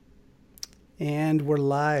And we're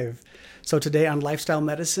live. So today on Lifestyle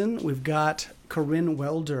Medicine, we've got Corinne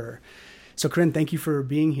Welder. So Corinne, thank you for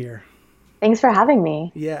being here. Thanks for having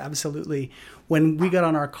me. Yeah, absolutely. When we got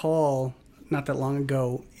on our call not that long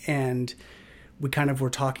ago, and we kind of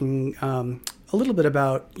were talking a little bit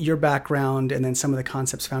about your background and then some of the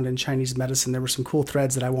concepts found in Chinese medicine, there were some cool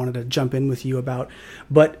threads that I wanted to jump in with you about.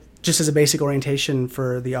 But just as a basic orientation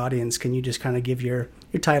for the audience, can you just kind of give your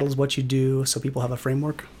titles, what you do, so people have a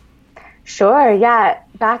framework? Sure, yeah.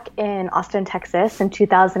 Back in Austin, Texas in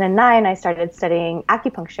 2009, I started studying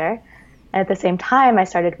acupuncture. And at the same time, I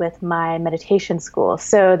started with my meditation school.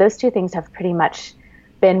 So those two things have pretty much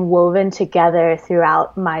been woven together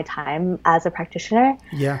throughout my time as a practitioner.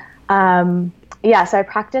 Yeah. So I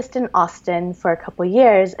practiced in Austin for a couple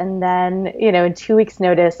years. And then, in 2 weeks'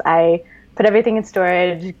 notice, I put everything in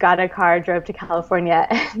storage, got a car, drove to California,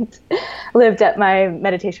 and lived at my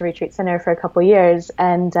meditation retreat center for a couple years.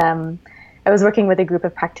 And I was working with a group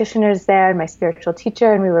of practitioners there and my spiritual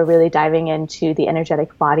teacher, and we were really diving into the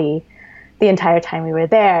energetic body the entire time we were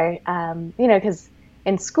there. Because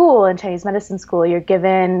in school, in Chinese medicine school, you're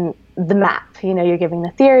given the map, you're given the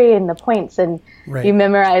theory and the points, and right. You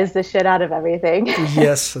memorize the shit out of everything.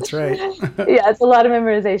 Yes, that's right. Yeah, it's a lot of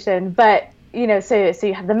memorization. But, so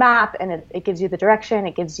you have the map, and it gives you the direction,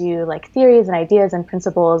 it gives you like theories and ideas and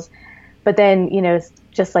principles. But then,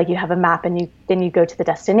 just like you have a map and then you go to the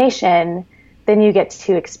destination, then you get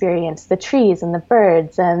to experience the trees and the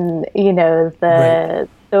birds and,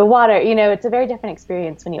 the water. It's a very different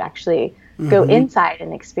experience when you actually go inside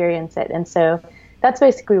and experience it. And so that's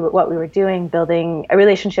basically what we were doing, building a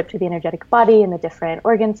relationship to the energetic body and the different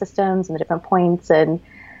organ systems and the different points and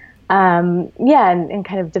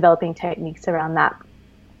kind of developing techniques around that.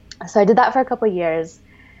 So I did that for a couple of years.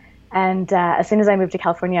 And as soon as I moved to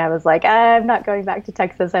California, I was like, I'm not going back to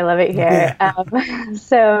Texas. I love it here. Yeah.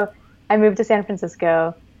 So I moved to San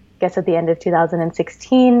Francisco, I guess at the end of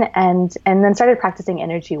 2016, and then started practicing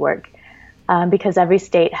energy work because every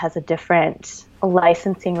state has a different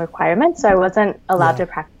licensing requirement. So I wasn't allowed to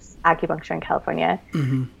practice acupuncture in California.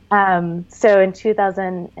 So in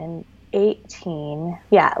 2018,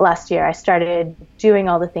 last year, I started doing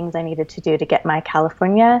all the things I needed to do to get my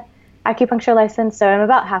California acupuncture license. So I'm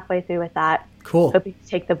about halfway through with that. Cool. Hoping to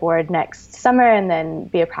take the board next summer and then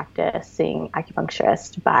be a practicing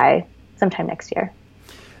acupuncturist by sometime next year.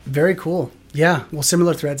 Very cool. Yeah. Well,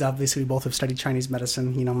 similar threads. Obviously, we both have studied Chinese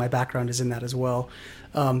medicine. My background is in that as well.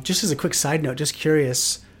 Just as a quick side note, just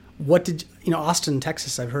curious, what did, Austin,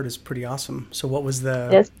 Texas, I've heard is pretty awesome. So what was the...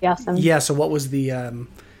 It is pretty awesome. Yeah. So what was the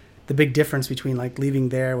big difference between like leaving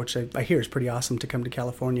there, which I hear is pretty awesome, to come to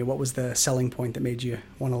California? What was the selling point that made you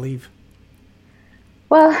want to leave?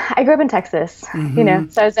 Well, I grew up in Texas, so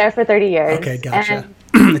I was there for 30 years. Okay, gotcha.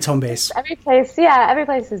 It's home base. Every place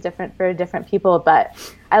is different for different people, but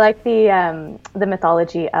I like the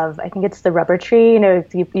mythology of, I think it's the rubber tree.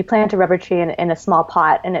 You plant a rubber tree in a small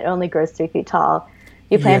pot and it only grows 3 feet tall.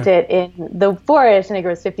 You plant it in the forest and it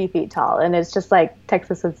grows 50 feet tall. And it's just like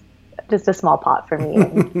Texas was just a small pot for me.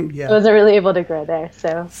 I wasn't really able to grow there.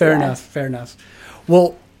 So Fair enough.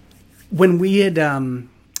 Well, when we had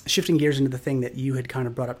shifting gears into the thing that you had kind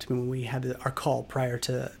of brought up to me when we had our call prior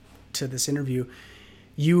to this interview,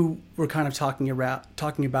 you were kind of talking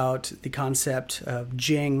about the concept of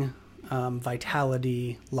Jing,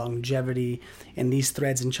 vitality, longevity, and these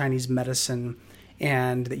threads in Chinese medicine,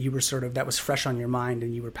 and that you were that was fresh on your mind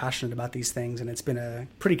and you were passionate about these things, and it's been a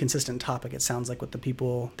pretty consistent topic, it sounds like, with the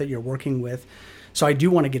people that you're working with. So I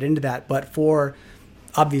do want to get into that, but for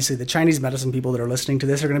obviously the Chinese medicine people that are listening to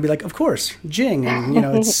this are going to be like, of course, Jing, and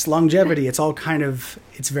it's longevity, it's all kind of,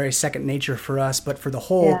 it's very second nature for us, but for the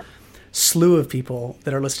whole slew of people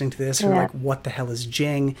that are listening to this who are like, what the hell is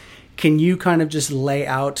Jing? Can you kind of just lay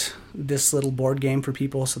out this little board game for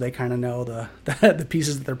people so they kind of know the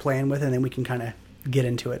pieces that they're playing with, and then we can kind of get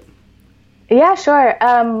into it? Yeah, sure.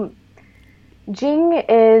 Jing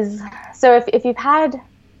is, so if you've had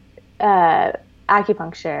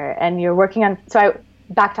acupuncture and you're working on, so I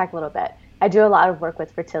backtrack a little bit. I do a lot of work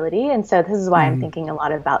with fertility, and so this is why I'm thinking a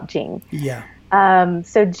lot about Jing. Yeah.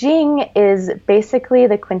 So Jing is basically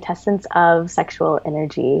the quintessence of sexual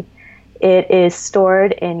energy. It is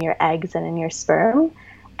stored in your eggs and in your sperm,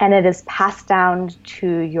 and it is passed down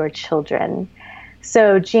to your children.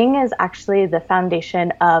 So Jing is actually the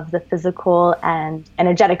foundation of the physical and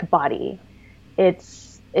energetic body.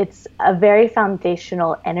 It's a very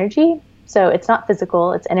foundational energy. So it's not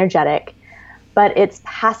physical, it's energetic, but it's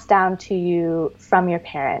passed down to you from your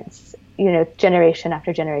parents, generation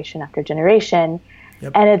after generation after generation.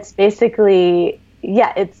 Yep. And it's basically,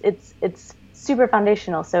 it's super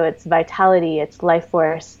foundational. So it's vitality, it's life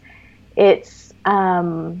force, it's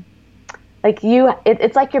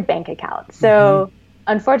it's like your bank account. So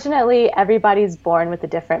unfortunately, everybody's born with a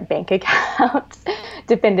different bank account,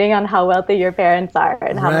 depending on how wealthy your parents are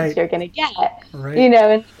and how much you're going to get. Right.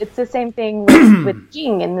 And it's the same thing with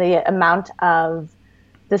Jing and the amount of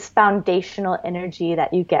this foundational energy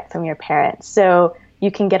that you get from your parents. So you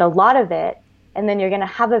can get a lot of it, and then you're going to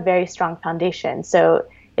have a very strong foundation. So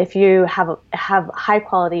if you have high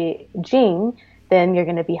quality Jing, then you're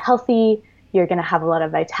going to be healthy. You're going to have a lot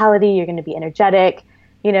of vitality. You're going to be energetic.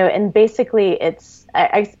 And basically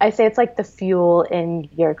I say it's like the fuel in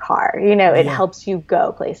your car. It helps you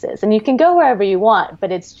go places, and you can go wherever you want,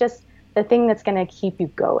 but it's just the thing that's going to keep you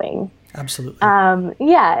going. Absolutely.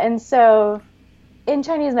 And so in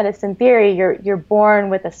Chinese medicine theory, you're born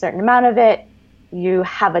with a certain amount of it. You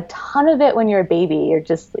have a ton of it when you're a baby. You're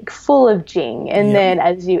just like full of Jing. And then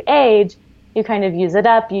as you age, you kind of use it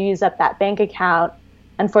up. You use up that bank account.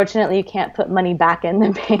 Unfortunately, you can't put money back in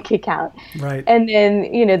the bank account. Right. And then,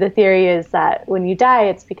 the theory is that when you die,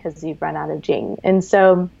 it's because you've run out of Jing. And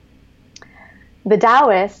so the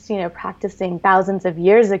Taoists, practicing thousands of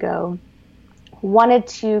years ago, wanted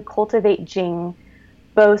to cultivate Jing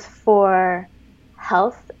both for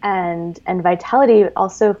health and vitality, but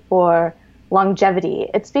also for longevity.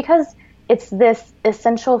 It's because it's this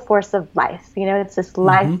essential force of life. It's this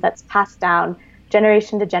life that's passed down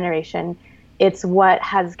generation to generation. It's what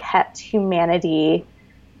has kept humanity,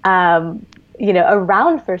 around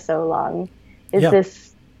for so long.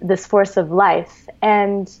 Is this force of life,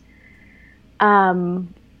 and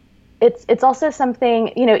it's also something,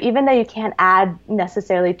 even though you can't add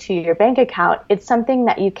necessarily to your bank account, it's something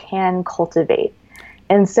that you can cultivate.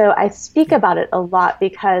 And so I speak about it a lot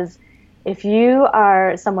because if you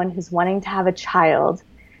are someone who's wanting to have a child,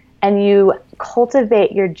 and you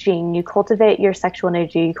cultivate your Jing, you cultivate your sexual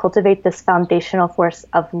energy, you cultivate this foundational force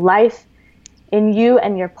of life in you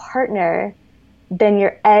and your partner, then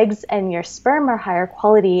your eggs and your sperm are higher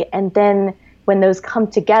quality. And then when those come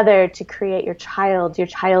together to create your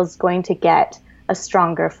child's going to get a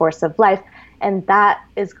stronger force of life. And that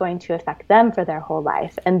is going to affect them for their whole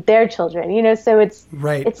life and their children, so it's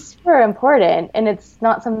super important. And it's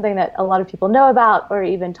not something that a lot of people know about or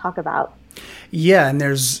even talk about. Yeah, and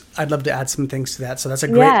I'd love to add some things to that. So that's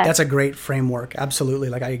a great framework. Absolutely.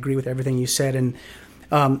 Like I agree with everything you said. And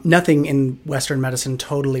nothing in Western medicine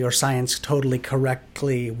totally, or science totally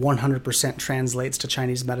correctly 100% translates to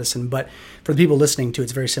Chinese medicine. But for the people listening to,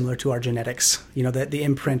 it's very similar to our genetics. The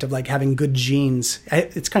imprint of like having good genes.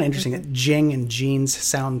 It's kind of interesting that Jing and genes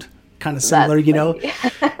sound kind of similar,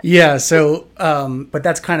 Yeah. So, but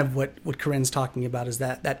that's kind of what Corinne's talking about, is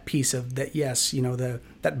that piece of that. Yes.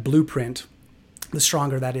 That blueprint, the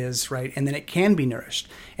stronger that is, right. And then it can be nourished.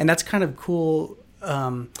 And that's kind of cool.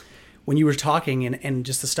 When you were talking and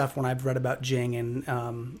just the stuff when I've read about Jing and,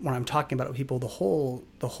 when I'm talking about it with people, the whole,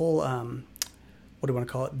 what do you want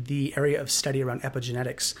to call it? The area of study around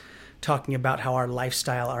epigenetics, talking about how our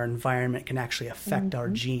lifestyle, our environment can actually affect our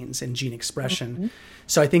genes and gene expression.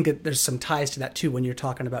 So I think that there's some ties to that too when you're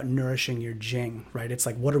talking about nourishing your Jing, right? It's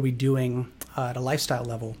like, what are we doing at a lifestyle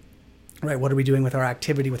level, right? What are we doing with our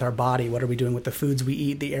activity, with our body? What are we doing with the foods we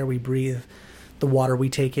eat, the air we breathe, the water we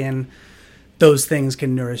take in? Those things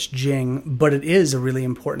can nourish Jing, but it is a really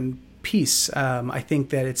important piece. I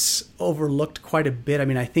think that it's overlooked quite a bit. I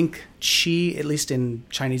mean, I think qi, at least in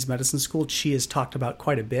Chinese medicine school, qi is talked about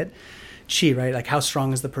quite a bit. Qi, right? Like how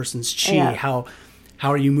strong is the person's qi? Yeah. How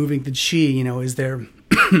are you moving the qi? Is there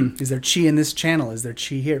is there qi in this channel? Is there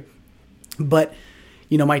qi here? But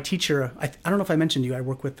my teacher, I don't know if I mentioned you, I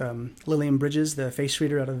work with Lillian Bridges, the face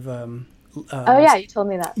reader out of you told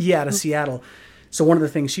me that. Yeah, out of Seattle. So one of the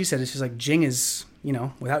things she said is she's like, Jing is,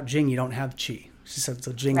 without Jing you don't have qi. She said,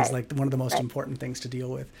 so Jing is like one of the most important things to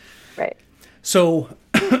deal with. Right. So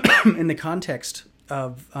in the context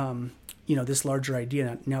of, this larger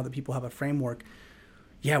idea, now that people have a framework,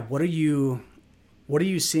 what are you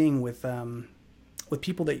seeing with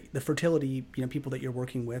people that the fertility, people that you're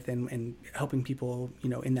working with and helping people,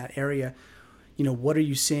 in that area, what are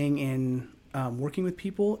you seeing in working with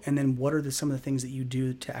people? And then what are some of the things that you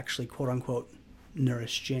do to actually quote unquote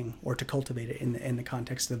nourish Jing or to cultivate it in the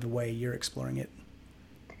context of the way you're exploring it?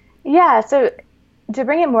 Yeah. So to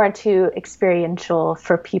bring it more to experiential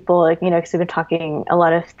for people, because we've been talking a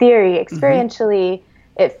lot of theory, experientially,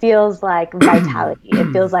 it feels like vitality.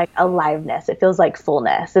 It feels like aliveness. It feels like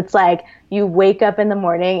fullness. It's like you wake up in the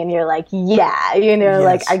morning and you're like,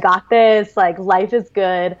 like I got this, like life is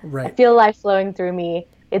good. Right. I feel life flowing through me.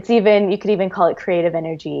 You could even call it creative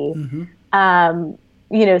energy.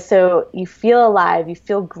 So you feel alive, you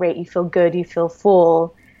feel great, you feel good, you feel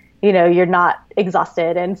full. you're not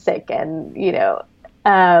exhausted and sick and,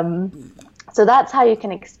 so that's how you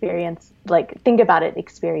can think about it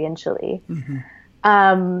experientially.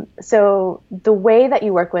 So the way that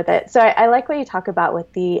you work with it, so I like what you talk about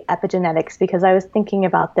with the epigenetics, because I was thinking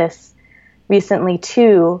about this recently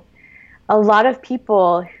too. A lot of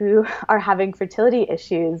people who are having fertility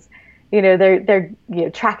issues, they're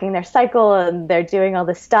tracking their cycle and they're doing all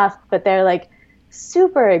this stuff, but they're like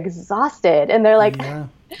super exhausted and they're like,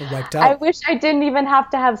 wiped out. I wish I didn't even have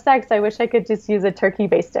to have sex. I wish I could just use a turkey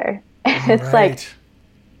baster. And it's like,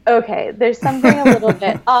 okay, there's something a little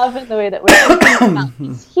bit off in the way that we're thinking about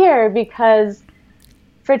this here, because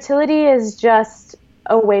fertility is just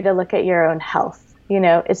a way to look at your own health.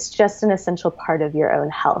 It's just an essential part of your own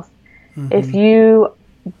health. If you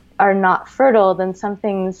are not fertile, then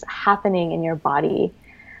something's happening in your body.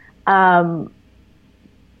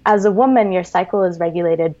 As a woman, your cycle is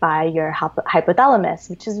regulated by your hypothalamus,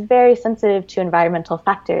 which is very sensitive to environmental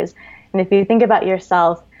factors. And if you think about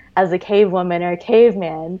yourself as a cave woman or a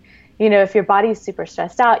caveman, if your body's super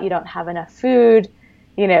stressed out, you don't have enough food,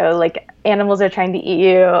 like animals are trying to eat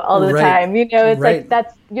you all the time, it's like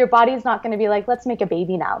that's, your body's not going to be like, let's make a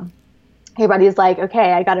baby now. Your body's like,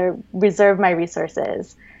 okay, I got to reserve my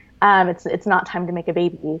resources. It's not time to make a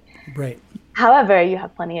baby. Right. However, you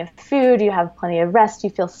have plenty of food, you have plenty of rest, you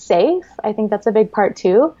feel safe. I think that's a big part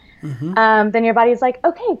too. Then your body's like,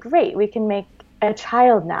 okay, great, we can make a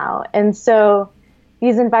child now. And so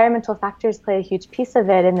these environmental factors play a huge piece of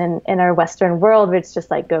it. And in our Western world, where it's just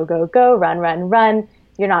like, go, go, go, run, run, run.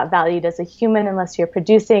 You're not valued as a human unless you're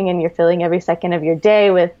producing, and you're filling every second of your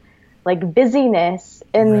day with like busyness.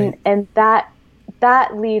 And that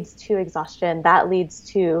leads to exhaustion. That leads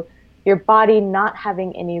to your body not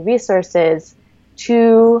having any resources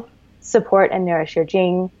to support and nourish your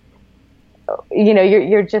Jing.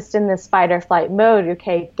 You're just in this fight or flight mode.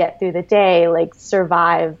 Okay, get through the day, like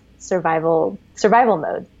survival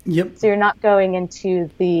mode. Yep. So you're not going into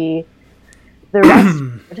the rest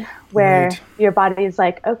mode where your body is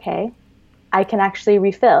like, okay, I can actually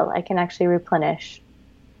refill, I can actually replenish,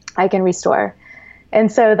 I can restore.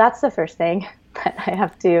 And so that's the first thing that I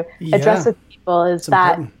have to address with people is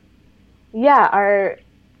that, important.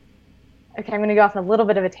 Okay, I'm going to go off on a little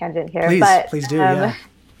bit of a tangent here. Please do, yeah.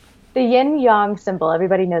 The yin-yang symbol,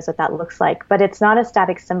 everybody knows what that looks like, but it's not a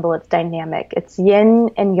static symbol, it's dynamic. It's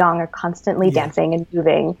yin and yang are constantly dancing and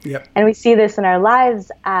moving. Yep. And we see this in our lives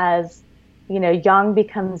as, yang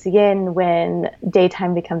becomes yin when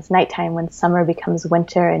daytime becomes nighttime, when summer becomes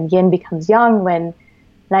winter, and yin becomes yang when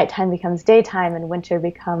nighttime becomes daytime and winter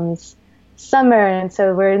becomes summer. And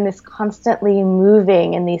so we're in this constantly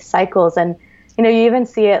moving in these cycles. And you even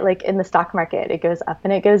see it like in the stock market, it goes up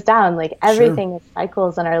and it goes down, like everything is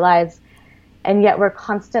cycles in our lives. And yet we're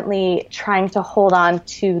constantly trying to hold on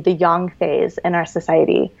to the yang phase in our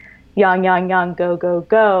society. Yang, yang, yang, go, go,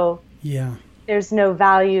 go. Yeah. There's no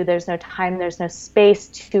value, there's no time, there's no space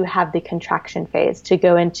to have the contraction phase, to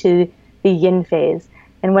go into the yin phase.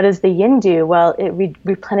 And what does the yin do? Well, it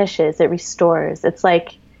replenishes, it restores. It's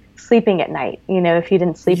like sleeping at night. If you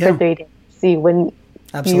didn't sleep for 3 days, you wouldn't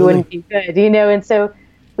be good, And so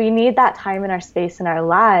we need that time in our space in our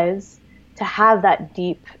lives to have that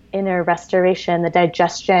deep inner restoration, the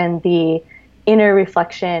digestion, the inner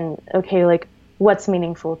reflection. Okay, like what's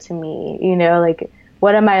meaningful to me? Like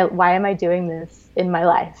why am I doing this in my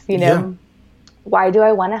life? Why do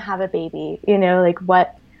I want to have a baby?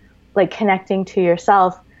 Like connecting to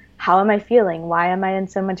yourself. How am I feeling? Why am I in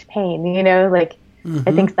so much pain?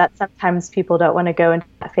 I think that sometimes people don't want to go into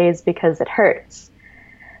that phase because it hurts,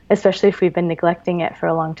 especially if we've been neglecting it for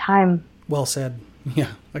a long time. Well said.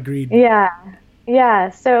 Yeah, agreed. Yeah.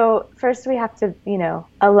 So first we have to,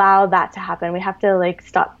 allow that to happen. We have to like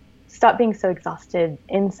stop being so exhausted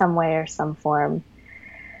in some way or some form.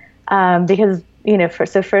 Because,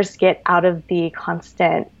 first get out of the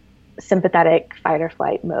constant sympathetic fight or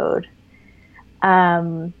flight mode.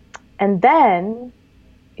 And then,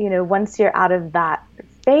 once you're out of that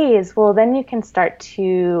phase, well, then you can start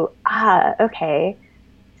to,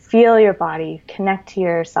 feel your body, connect to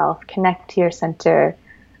yourself, connect to your center.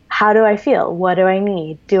 How do I feel? What do I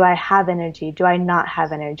need? Do I have energy? Do I not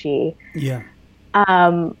have energy? Yeah.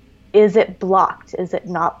 Is it blocked? Is it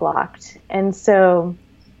not blocked? And so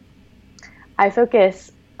I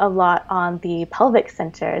focus a lot on the pelvic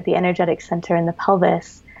center, the energetic center in the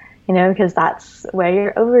pelvis, because that's where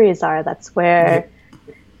your ovaries are. That's where,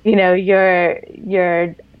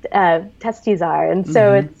 your testes are. And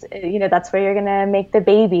so it's, that's where you're going to make the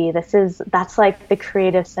baby. That's like the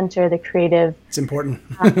creative center, the creative. It's important.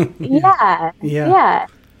 Yeah.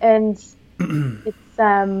 And it's,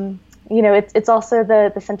 it's also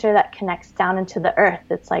the center that connects down into the earth.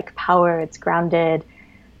 It's like power, it's grounded.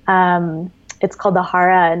 It's called the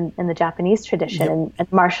hara in the Japanese tradition. Yep.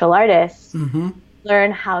 And martial artists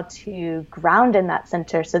learn how to ground in that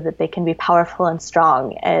center so that they can be powerful and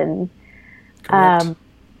strong. And so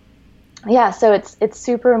it's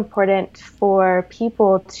super important for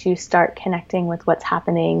people to start connecting with what's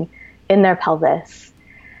happening in their pelvis.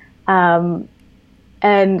 And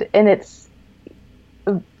it's,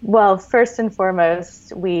 well, first and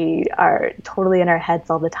foremost, we are totally in our heads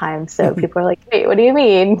all the time. So people are like, wait, what do you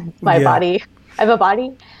mean? My body? I have a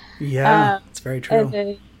body? Yeah, it's very true. And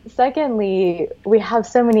then secondly, we have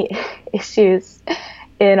so many issues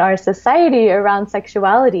in our society around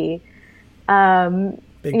sexuality.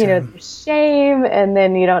 There's shame, and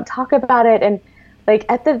then you don't talk about it. And like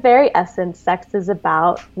at the very essence, sex is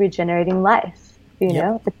about regenerating life.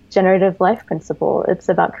 It's generative life principle. It's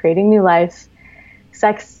about creating new life.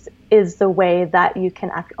 Sex is the way that you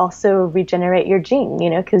can also regenerate your Jing,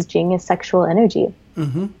 because Jing is sexual energy.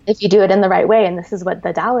 If you do it in the right way. And this is what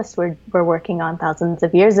the Taoists were working on thousands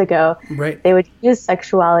of years ago. Right. They would use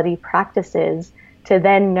sexuality practices to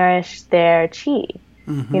then nourish their qi.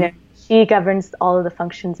 Qi governs all of the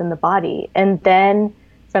functions in the body. And then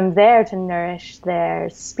from there to nourish their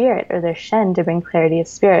spirit or their shen, to bring clarity of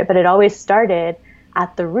spirit. But it always started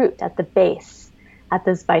at the root, at the base, at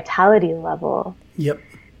this vitality level. Yep.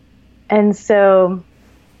 And so,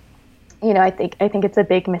 I think it's a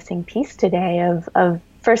big missing piece today of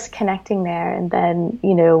first connecting there and then,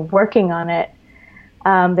 working on it.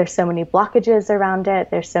 There's so many blockages around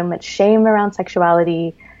it. There's so much shame around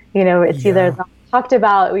sexuality. It's either not talked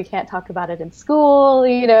about, we can't talk about it in school,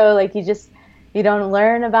 like you don't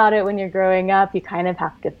learn about it when you're growing up. You kind of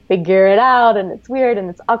have to figure it out, and it's weird and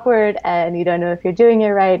it's awkward, and you don't know if you're doing it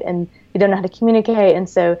right, and you don't know how to communicate. And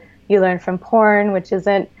so you learn from porn, which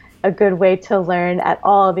isn't a good way to learn at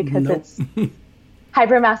all, because it's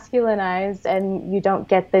hyper masculinized, and you don't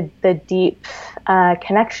get the deep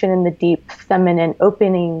connection and the deep feminine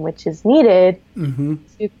opening which is needed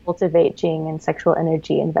to cultivate Jing and sexual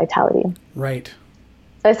energy and vitality. Right.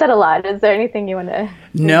 So I said a lot. Is there anything you want to?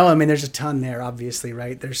 No, I mean, there's a ton there, obviously,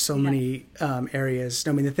 right? There's so many areas.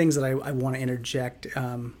 I mean, the things that I want to interject.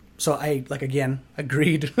 So I, again,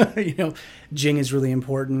 agreed, Jing is really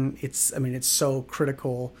important. It's so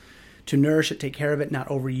critical to nourish it, take care of it, not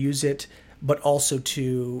overuse it, but also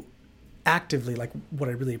to actively, what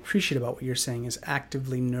I really appreciate about what you're saying is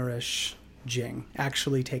actively nourish Jing,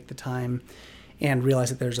 actually take the time and realize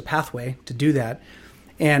that there's a pathway to do that.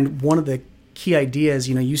 And one of the key ideas,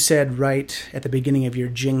 you said right at the beginning of your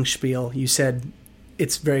Jing spiel, you said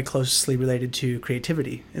it's very closely related to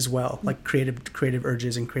creativity as well, like creative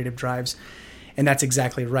urges and creative drives. And that's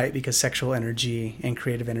exactly right, because sexual energy and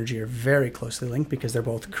creative energy are very closely linked, because they're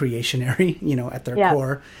both creationary, at their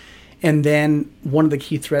core. And then one of the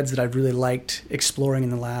key threads that I've really liked exploring in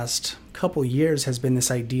the last couple years has been this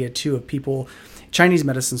idea too of people, Chinese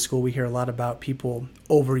medicine school, we hear a lot about people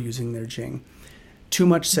overusing their Jing. Too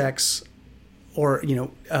much sex, or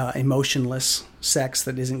emotionless sex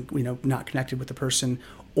that isn't not connected with the person,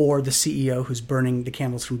 or the CEO who's burning the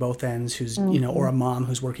candles from both ends, who's or a mom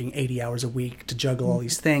who's working 80 hours a week to juggle all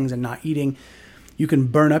these things and not eating. You can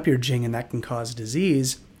burn up your Jing, and that can cause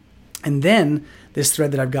disease. And then this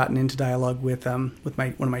thread that I've gotten into dialogue with one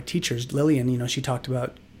of my teachers, Lillian, she talked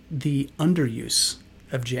about the underuse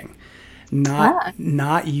of Jing,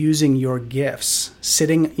 not using your gifts,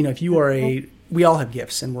 sitting, if you are we all have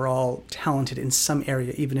gifts, and we're all talented in some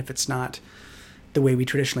area, even if it's not the way we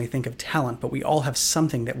traditionally think of talent, but we all have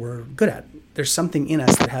something that we're good at. There's something in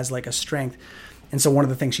us that has a strength. And so one of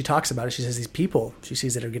the things she talks about is she says these people she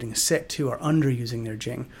sees that are getting sick too are underusing their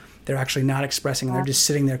Jing. They're actually not expressing, and they're just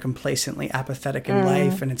sitting there complacently apathetic in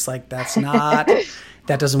life. And it's that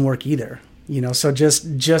doesn't work either. So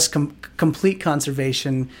just complete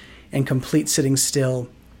conservation and complete sitting still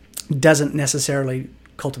doesn't necessarily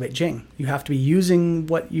cultivate Jing. You have to be using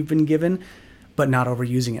what you've been given, but not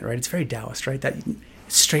overusing it, right? It's very Taoist, right? That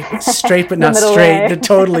straight but not straight.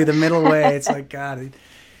 Totally the middle way. It's God.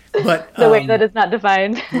 But the way that is not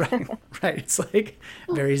defined. Right. It's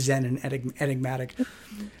very Zen and enigmatic.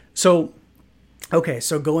 So, okay.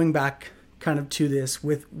 So going back kind of to this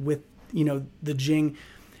with the Jing,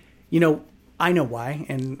 I know why,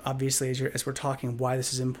 and obviously as we're talking, why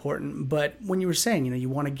this is important. But when you were saying, you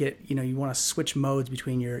want to switch modes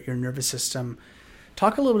between your nervous system.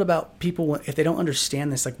 Talk a little bit about people, if they don't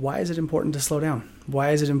understand this, why is it important to slow down?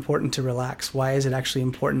 Why is it important to relax? Why is it actually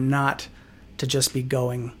important not to just be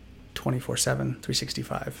going 24/7,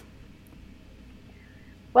 365?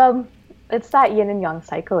 Well, it's that yin and yang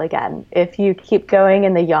cycle again. If you keep going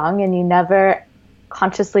in the yang and you never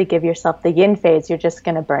consciously give yourself the yin phase, you're just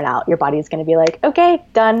going to burn out. Your body's going to be like, okay,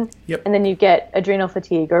 done. Yep. And then you get adrenal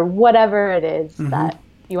fatigue or whatever it is that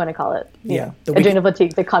you want to call it. Yeah. Adrenal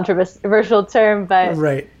fatigue is a controversial term, but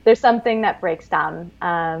right. There's something that breaks down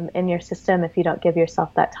in your system if you don't give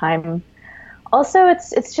yourself that time. Also,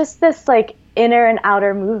 it's just this like inner and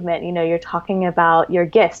outer movement. You know, you're talking about your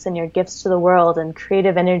gifts and your gifts to the world and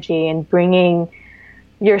creative energy and bringing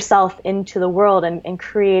yourself into the world and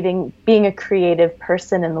creating, being a creative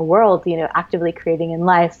person in the world, you know, actively creating in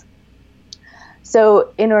life.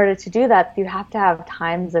 So in order to do that, you have to have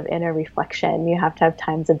times of inner reflection. You have to have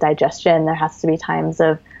times of digestion. There has to be times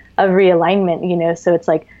of realignment, you know, so it's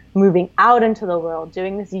like moving out into the world,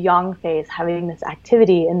 doing this yang phase, having this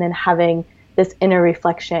activity, and then having this inner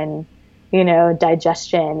reflection, you know,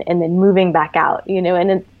 digestion, and then moving back out, you know,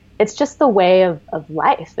 and it's just the way of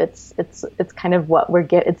life. It's kind of what we're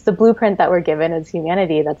given. It's the blueprint that we're given as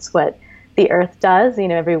humanity. That's what the earth does. You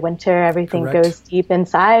know, every winter, everything Correct. goes deep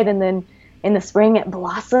inside, and then in the spring it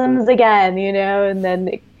blossoms again, you know, and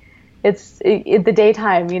then it's the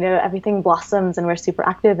daytime, you know, everything blossoms and we're super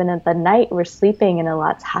active. And at the night we're sleeping and a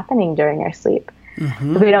lot's happening during our sleep. If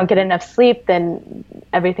we don't get enough sleep, then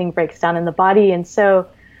everything breaks down in the body. And so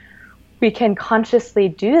we can consciously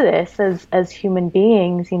do this as human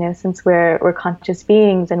beings, you know, since we're conscious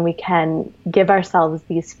beings, and we can give ourselves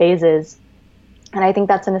these phases. And I think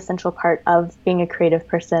that's an essential part of being a creative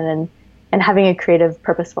person and having a creative,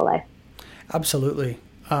 purposeful life. Absolutely.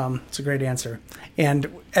 It's a great answer.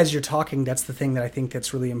 And as you're talking, that's the thing that I think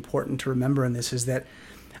that's really important to remember in this, is that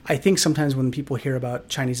I think sometimes when people hear about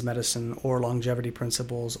Chinese medicine or longevity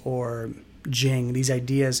principles or Jing, these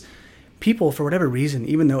ideas, people, for whatever reason,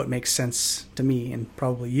 even though it makes sense to me and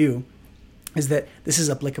probably you, is that this is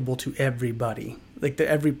applicable to everybody. Like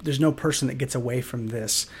there's no person that gets away from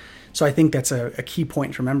this. So I think that's a key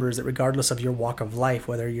point to remember, is that regardless of your walk of life,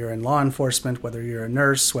 whether you're in law enforcement, whether you're a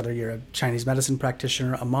nurse, whether you're a Chinese medicine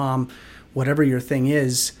practitioner, a mom, whatever your thing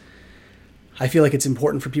is, I feel like it's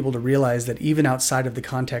important for people to realize that even outside of the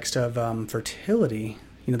context of fertility,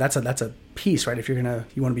 you know, that's a piece, right? If you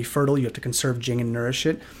want to be fertile, you have to conserve Jing and nourish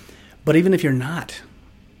it. But even if you're not,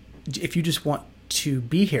 if you just want to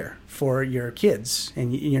be here for your kids,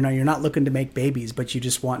 and you're not looking to make babies, but you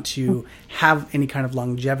just want to have any kind of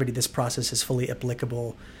longevity, this process is fully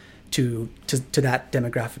applicable to that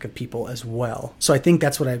demographic of people as well. So I think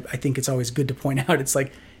that's what I think it's always good to point out. It's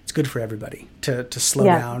like it's good for everybody to slow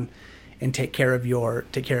down and take care of your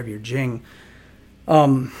Jing.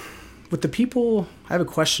 With the people, I have a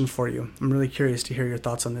question for you. I'm really curious to hear your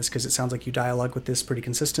thoughts on this, because it sounds like you dialogue with this pretty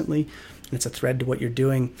consistently, and it's a thread to what you're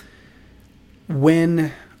doing.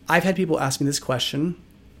 When I've had people ask me this question,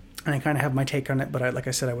 and I kind of have my take on it, but like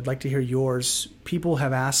I said, I would like to hear yours. People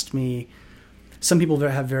have asked me, some people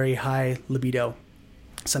have very high libido.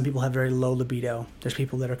 Some people have very low libido. There's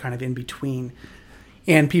people that are kind of in between.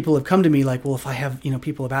 And people have come to me like, well, if I have,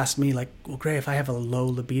 people have asked me like, well, Gray, if I have a low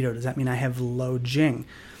libido, does that mean I have low Jing,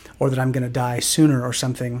 or that I'm going to die sooner or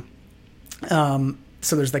something?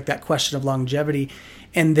 So there's like that question of longevity.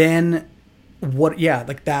 And then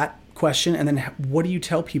like that question. And then what do you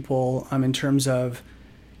tell people in terms of,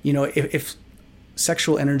 if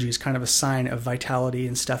sexual energy is kind of a sign of vitality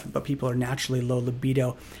and stuff, but people are naturally low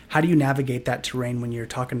libido, how do you navigate that terrain when you're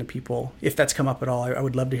talking to people? If that's come up at all, I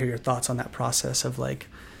would love to hear your thoughts on that process of like,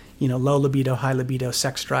 low libido, high libido,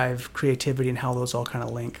 sex drive, creativity, and how those all kind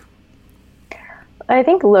of link. I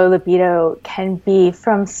think low libido can be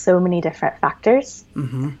from so many different factors.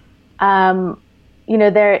 Mm-hmm.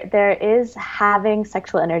 There is having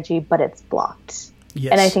sexual energy, but it's blocked.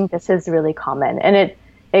 Yes. And I think this is really common. And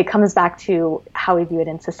it comes back to how we view it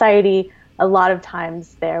in society. A lot of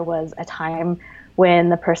times there was a time when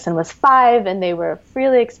the person was 5 and they were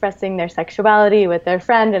freely expressing their sexuality with their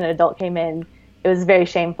friend, and an adult came in. It was very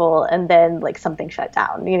shameful, and then like something shut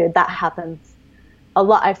down. That happens a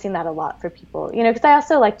lot. I've seen that a lot for people, because I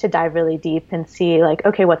also like to dive really deep and see like,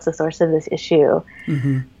 okay, what's the source of this issue?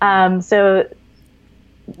 Mm-hmm. So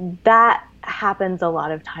that happens a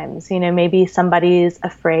lot of times. Maybe somebody's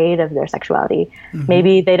afraid of their sexuality. Mm-hmm.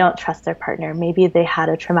 Maybe they don't trust their partner. Maybe they had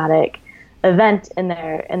a traumatic event in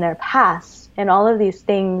their past, and all of these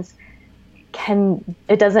things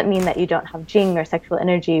it doesn't mean that you don't have Jing or sexual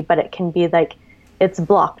energy, but it can be like it's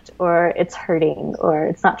blocked, or it's hurting, or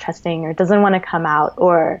it's not trusting, or it doesn't want to come out,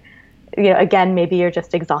 or again, maybe you're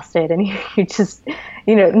just exhausted and you just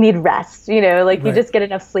need rest, right. You just get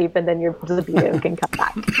enough sleep and then your libido can come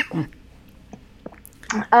back.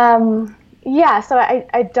 So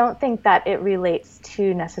I don't think that it relates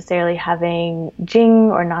to necessarily having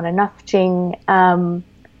Jing or not enough Jing. And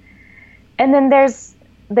then there's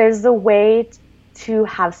the way to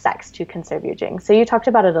have sex to conserve your Jing. So you talked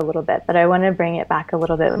about it a little bit, but I want to bring it back a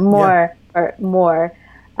little bit more.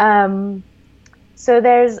 So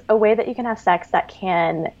there's a way that you can have sex that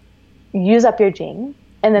can use up your Jing.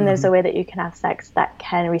 And then there's a way that you can have sex that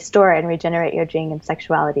can restore and regenerate your Jing and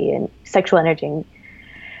sexuality and sexual energy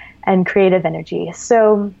and creative energy.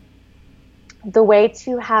 So the way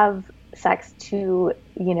to have sex to,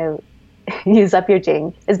 use up your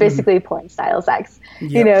Jing is basically porn style sex.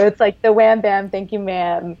 Yep. It's like the wham bam, thank you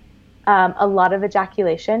ma'am. A lot of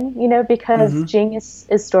ejaculation, because Jing is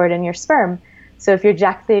stored in your sperm. So if you're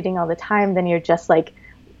ejaculating all the time, then you're just like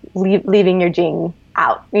leaving your Jing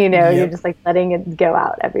out, you're just like letting it go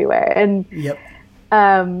out everywhere. And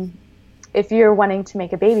if you're wanting to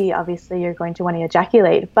make a baby, obviously you're going to want to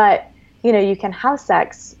ejaculate, but you can have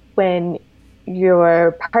sex when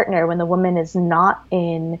your partner, when the woman is not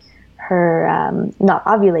in her, not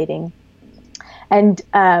ovulating. And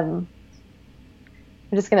I'm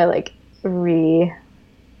just going to like reformulate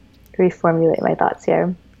my thoughts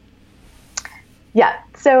here. Yeah.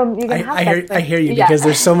 So you can I hear you because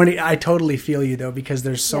there's so many, I totally feel you though, because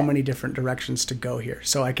there's so many different directions to go here.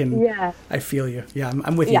 So I feel you. Yeah.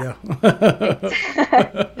 I'm with you though.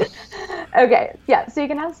 Okay. Yeah. So you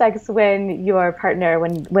can have sex when your partner,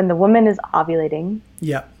 when the woman is ovulating.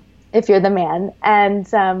 Yeah. If you're the man and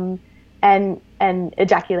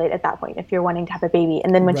ejaculate at that point, if you're wanting to have a baby.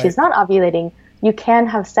 And then when she's not ovulating, you can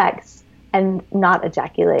have sex and not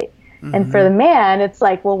ejaculate. And for the man, it's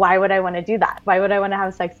like, well, why would I want to do that? Why would I want to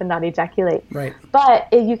have sex and not ejaculate? Right.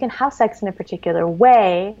 But you can have sex in a particular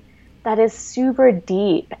way that is super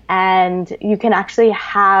deep, and you can actually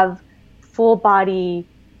have full body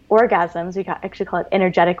orgasms. We actually call it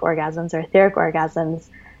energetic orgasms or etheric orgasms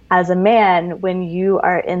as a man when you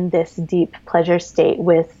are in this deep pleasure state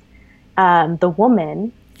with the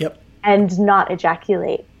woman and not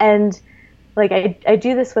ejaculate. And like I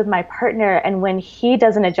do this with my partner, and when he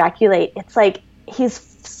doesn't ejaculate, it's like he's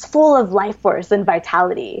full of life force and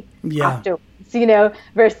vitality afterwards,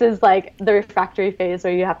 versus like the refractory phase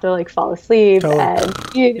where you have to like fall asleep and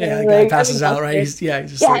guy passes out, right? It's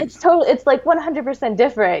it's like 100%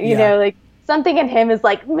 different, like something in him is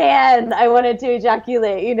like, man, I wanted to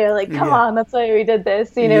ejaculate, come on, that's why we did this,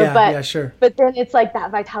 but then it's like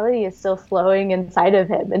that vitality is still flowing inside of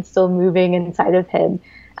him and still moving inside of him.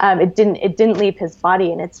 It didn't leave his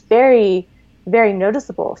body, and it's very, very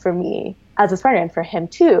noticeable for me as his partner and for him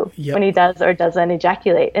too when he does or doesn't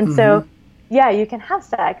ejaculate. And so, you can have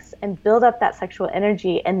sex and build up that sexual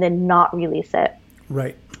energy and then not release it.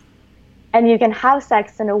 Right. And you can have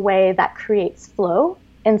sex in a way that creates flow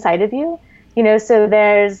inside of you. So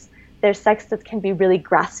there's sex that can be really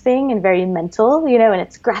grasping and very mental, and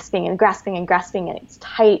it's grasping and grasping and grasping, and it's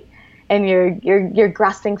tight. And you're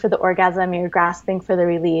grasping for the orgasm, you're grasping for the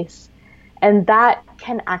release, and that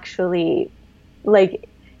can actually, like,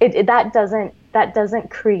 that doesn't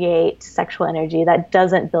create sexual energy. That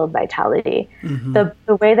doesn't build vitality. The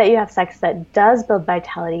way that you have sex that does build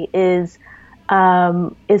vitality is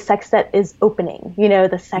sex that is opening.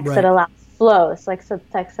 The sex that allows flow, sex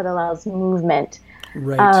that allows movement.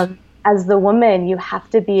 Right. As the woman, you have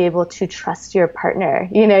to be able to trust your partner.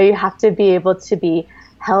 You have to be able to be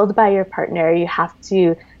held by your partner. You have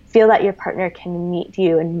to feel that your partner can meet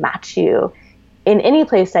you and match you in any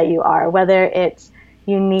place that you are, whether it's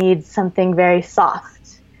you need something very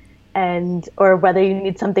soft or whether you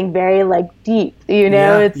need something very like deep,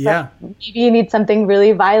 like, maybe you need something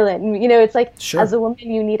really violent. It's like as a woman,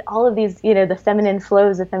 you need all of these, the feminine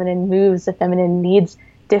flows, the feminine moves, the feminine needs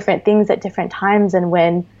different things at different times. And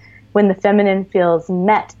when the feminine feels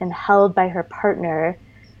met and held by her partner,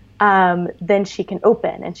 then she can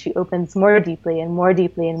open, and she opens more deeply and more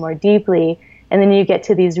deeply and more deeply. And then you get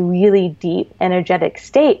to these really deep energetic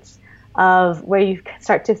states of where you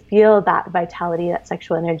start to feel that vitality, that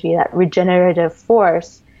sexual energy, that regenerative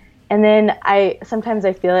force. And then sometimes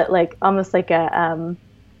I feel it like almost like an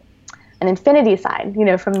infinity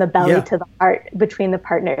sign, from the belly to the heart between the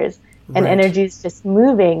partners, and energy is just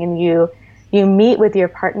moving, and you meet with your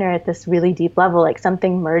partner at this really deep level, like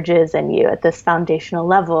something merges in you at this foundational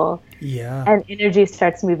level. Yeah. And energy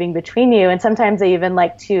starts moving between you. And sometimes I even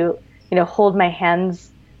like to, hold my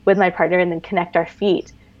hands with my partner and then connect our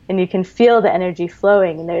feet. And you can feel the energy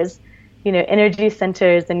flowing. And there's, energy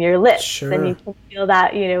centers in your lips. And you can feel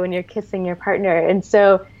that, when you're kissing your partner. And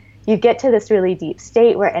so you get to this really deep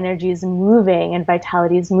state where energy is moving and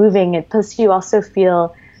vitality is moving. And plus you also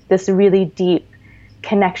feel this really deep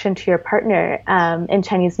connection to your partner. In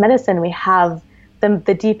Chinese medicine, we have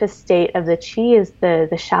the deepest state of the qi is the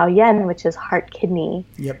Xiaoyan, which is heart kidney.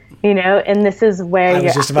 Yep. And this is where I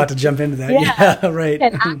was just about to jump into that. Yeah, right.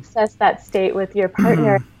 You can access that state with your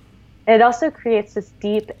partner. It also creates this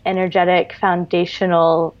deep, energetic,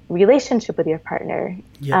 foundational relationship with your partner,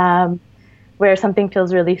 where something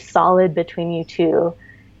feels really solid between you two.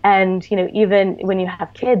 And, even when you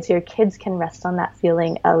have kids, your kids can rest on that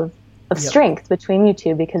feeling of strength between you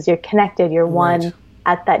two, because you're connected, you're one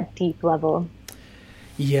at that deep level.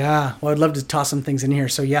 Yeah. Well, I'd love to toss some things in here.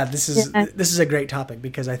 So this is a great topic,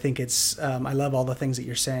 because I think it's, I love all the things that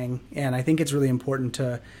you're saying. And I think it's really important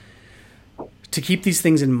to keep these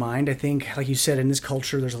things in mind. I think, like you said, in this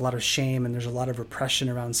culture, there's a lot of shame and there's a lot of repression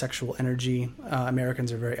around sexual energy.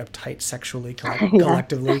 Americans are very uptight sexually,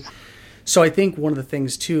 collectively. So I think one of the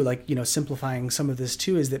things too, like, simplifying some of this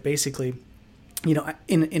too, is that basically,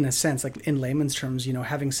 in a sense, like in layman's terms,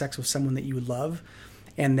 having sex with someone that you love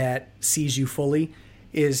and that sees you fully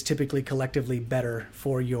is typically collectively better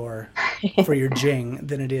for your Jing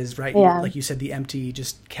than it is, right? Yeah. Like you said, the empty,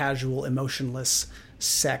 just casual, emotionless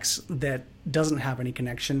sex that doesn't have any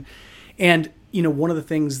connection. And, one of the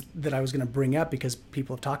things that I was going to bring up, because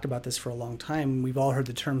people have talked about this for a long time, we've all heard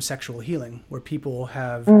the term sexual healing, where people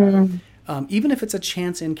have, even if it's a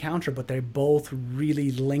chance encounter, but they both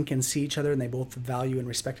really link and see each other and they both value and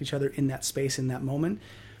respect each other in that space, in that moment.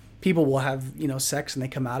 People will have, sex and they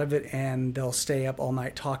come out of it and they'll stay up all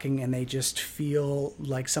night talking and they just feel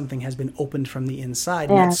like something has been opened from the inside.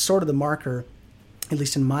 Yeah. And that's sort of the marker, at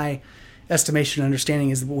least in my estimation and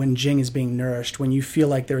understanding, is when Jing is being nourished, when you feel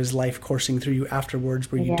like there is life coursing through you afterwards,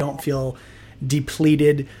 where you don't feel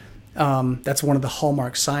depleted. That's one of the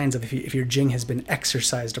hallmark signs of if your Jing has been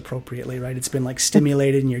exercised appropriately, right? It's been like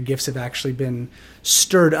stimulated and your gifts have actually been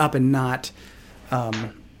stirred up and not,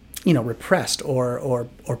 repressed or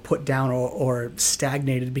put down or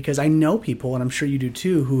stagnated. Because I know people, and I'm sure you do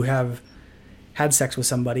too, who have had sex with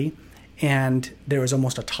somebody and there was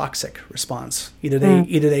almost a toxic response. Either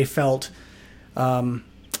they felt,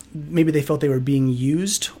 maybe they felt they were being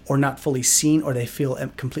used or not fully seen, or they feel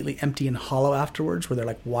completely empty and hollow afterwards, where they're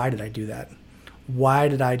like, why did I do that? Why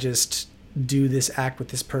did I just do this act with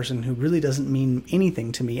this person who really doesn't mean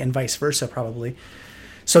anything to me, and vice versa probably.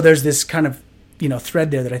 So there's this kind of,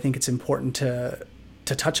 thread there that I think it's important to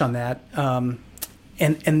touch on that.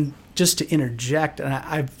 And just to interject, and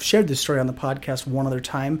I've shared this story on the podcast one other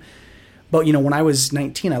time, but, when I was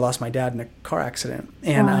 19, I lost my dad in a car accident,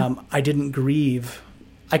 and I didn't grieve.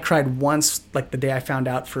 I cried once, like the day I found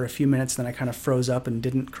out, for a few minutes, then I kind of froze up and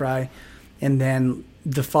didn't cry. And then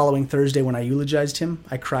the following Thursday when I eulogized him,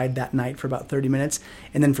 I cried that night for about 30 minutes.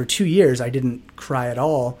 And then for 2 years, I didn't cry at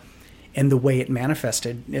all. And the way it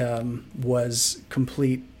manifested was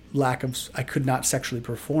complete lack of, I could not sexually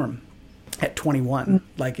perform at 21.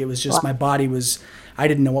 Like it was just, my body was, I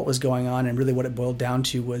didn't know what was going on. And really what it boiled down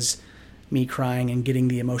to was me crying and getting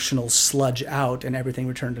the emotional sludge out, and everything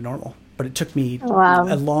returned to normal. But it took me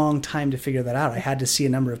a long time to figure that out. I had to see a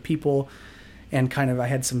number of people, and I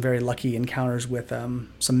had some very lucky encounters with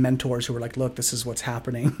some mentors who were like, look, this is what's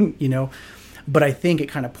happening, But I think it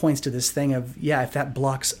kind of points to this thing of, if that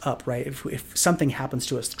blocks up, right? If something happens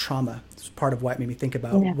to us, trauma, it's part of what made me think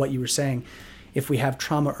about what you were saying. If we have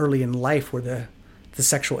trauma early in life where the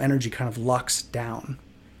sexual energy kind of locks down,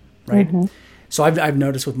 right? Mm-hmm. So I've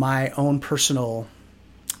noticed with my own personal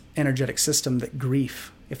energetic system that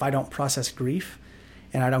grief, if I don't process grief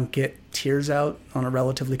and I don't get tears out on a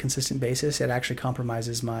relatively consistent basis, it actually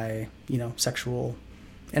compromises my, sexual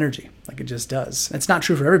energy. Like it just does. It's not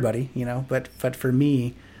true for everybody, but for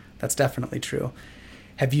me, that's definitely true.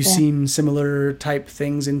 Have you seen similar type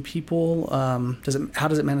things in people? How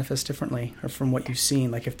does it manifest differently, or from what you've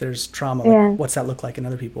seen? Like if there's trauma, like what's that look like in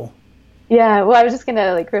other people? Yeah, well, I was just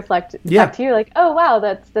gonna reflect back to you, like, oh wow,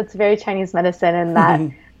 that's very Chinese medicine, and that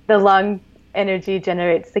the lung energy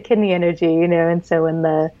generates the kidney energy, and so when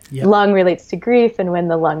the lung relates to grief, and when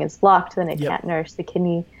the lung is blocked, then it can't nourish the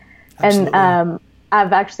kidney. Absolutely. And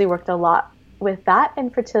I've actually worked a lot with that in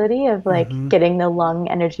fertility, of getting the lung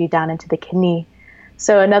energy down into the kidney.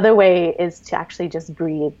 So another way is to actually just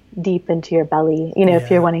breathe deep into your belly. If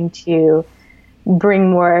you're wanting to bring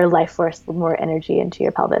more life force, more energy into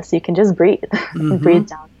your pelvis, you can just breathe, breathe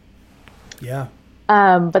down. Yeah.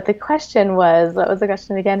 But the question was, what was the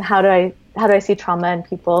question again? How do I see trauma in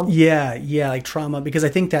people? Yeah, like trauma, because I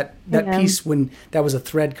think that piece, when that was a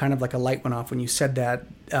thread, kind of like a light went off when you said that.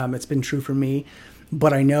 It's been true for me,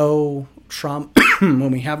 but I know trauma, when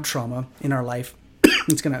we have trauma in our life,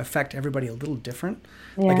 it's going to affect everybody a little different.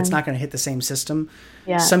 Like it's not going to hit the same system.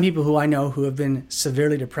 Some people who I know who have been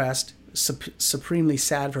severely depressed, supremely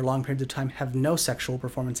sad for long periods of time have no sexual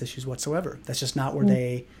performance issues whatsoever. That's just not where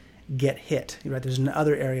they get hit, right? There's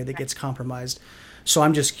another area that gets compromised. So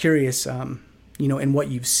I'm just curious, in what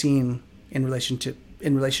you've seen in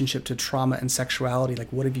relationship to trauma and sexuality.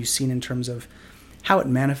 Like, what have you seen in terms of how it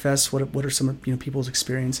manifests? What are some of people's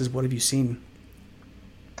experiences? What have you seen?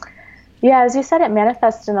 Yeah, as you said, it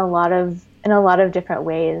manifests in a lot of different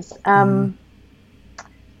ways.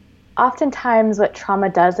 Oftentimes what trauma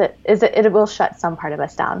does it will shut some part of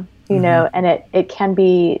us down, and it can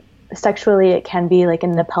be sexually, it can be like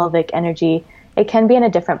in the pelvic energy, it can be in a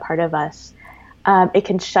different part of us. It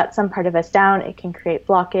can shut some part of us down. It can create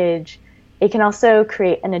blockage. It can also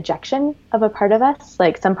create an ejection of a part of us.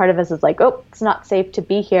 Like some part of us is like, oh, it's not safe to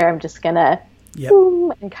be here. I'm just gonna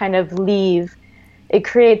boom, and kind of leave. It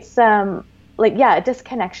creates a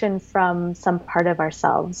disconnection from some part of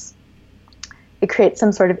ourselves. It creates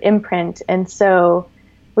some sort of imprint. And so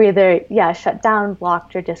we're either, shut down,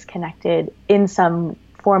 blocked, or disconnected in some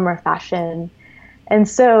form or fashion. And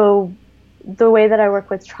so the way that I work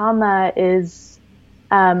with trauma is,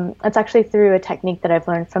 it's actually through a technique that I've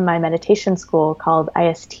learned from my meditation school called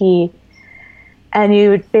IST. And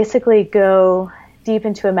you basically go deep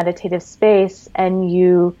into a meditative space and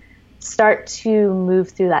you start to move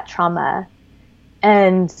through that trauma.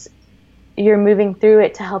 And you're moving through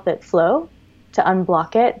it to help it flow, to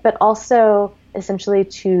unblock it, but also essentially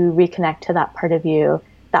to reconnect to that part of you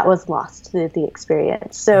that was lost through the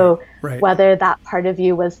experience. So whether that part of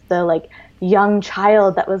you was the young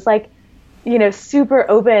child that was super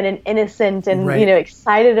open and innocent and,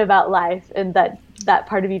 excited about life, and that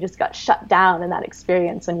part of you just got shut down in that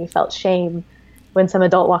experience when you felt shame when some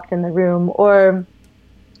adult walked in the room, or,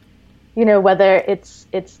 whether it's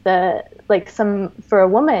the, for a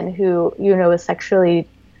woman who, was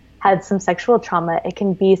had some sexual trauma, it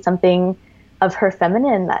can be something of her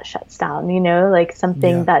feminine that shuts down,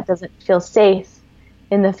 something that doesn't feel safe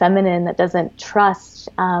in the feminine, that doesn't trust,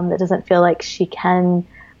 that doesn't feel like she can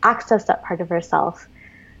access that part of herself.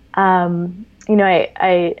 I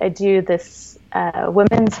do this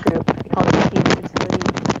women's group, I call it Fertility,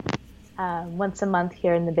 once a month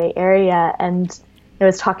here in the Bay Area, and I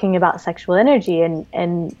was talking about sexual energy,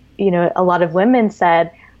 and a lot of women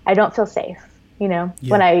said, I don't feel safe.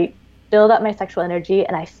 When I build up my sexual energy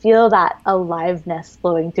and I feel that aliveness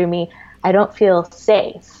flowing through me, I don't feel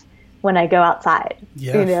safe when I go outside.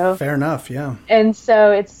 Yeah, fair enough. Yeah. And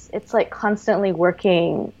so it's constantly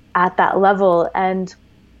working at that level. And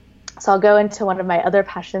so I'll go into one of my other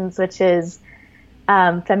passions, which is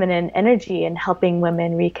feminine energy and helping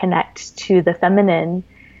women reconnect to the feminine.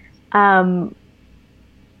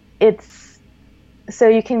 So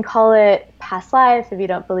you can call it past life. If you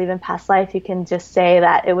don't believe in past life, you can just say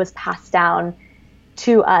that it was passed down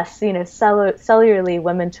to us, cellularly,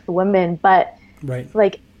 women to women. But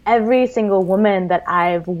every single woman that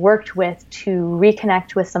I've worked with to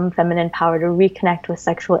reconnect with some feminine power, to reconnect with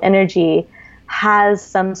sexual energy, has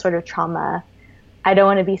some sort of trauma. I don't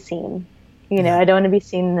want to be seen. I don't want to be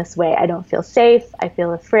seen in this way. I don't feel safe. I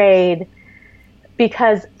feel afraid.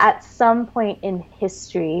 Because at some point in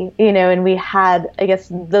history, and we had, I guess,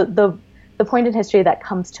 the point in history that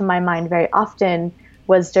comes to my mind very often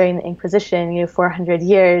was during the Inquisition, 400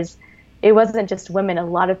 years. It wasn't just women. A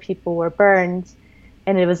lot of people were burned,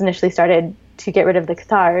 and it was initially started to get rid of the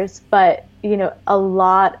Cathars. But,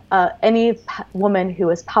 any woman who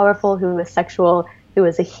was powerful, who was sexual, who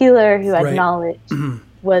was a healer, who had knowledge,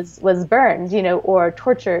 was burned, or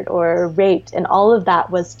tortured or raped. And all of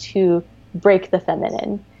that was to break the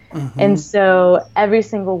feminine. And so every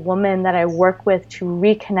single woman that I work with to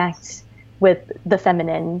reconnect with the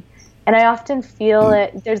feminine, and I often feel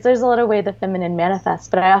it, there's a lot of way the feminine manifests,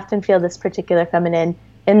 but I often feel this particular feminine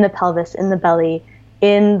in the pelvis, in the belly,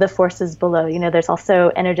 in the forces below. There's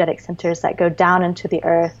also energetic centers that go down into the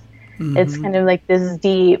earth. It's kind of like this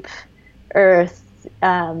deep earth,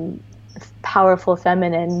 powerful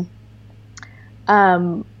feminine.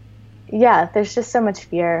 There's just so much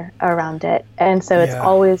fear around it. And so it's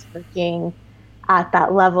always working at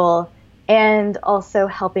that level, and also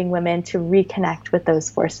helping women to reconnect with those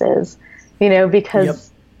forces,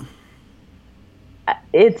 because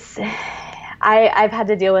I've had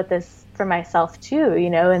to deal with this for myself too,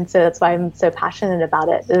 and so that's why I'm so passionate about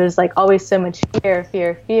it. There's always so much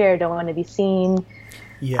fear, don't want to be seen.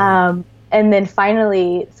 And then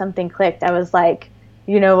finally something clicked. I was like,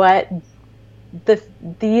 you know what?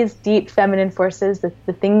 These deep feminine forces,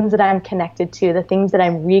 the things that I'm connected to, the things that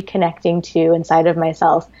I'm reconnecting to inside of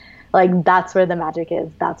myself, Like, that's where the magic is.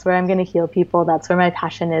 That's where I'm going to heal people. That's where my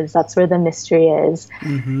passion is. That's where the mystery is.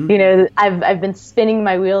 You know, I've been spinning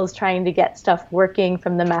my wheels trying to get stuff working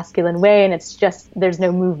from the masculine way, and it's just, there's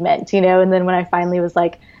no movement, you know? And then when I finally was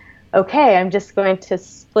like, okay, I'm just going to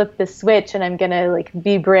flip the switch, and I'm going to like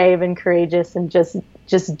be brave and courageous and just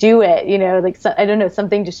do it, you know, like, so, I don't know,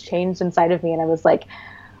 something just changed inside of me. And I was like,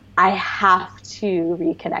 I have to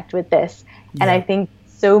reconnect with this. Yeah. And I think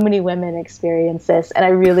so many women experience this, and I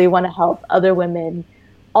really want to help other women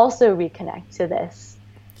also reconnect to this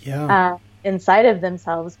inside of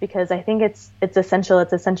themselves, because I think it's essential.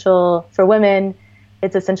 It's essential for women.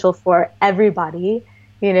 It's essential for everybody.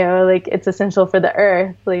 You know, like, it's essential for the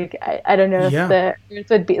earth. Like, I don't know if the earth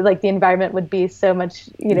would be, like, the environment would be so much,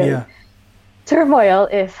 you know, turmoil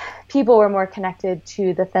if people were more connected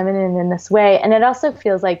to the feminine in this way. And it also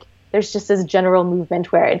feels like there's just this general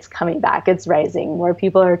movement where it's coming back, it's rising, more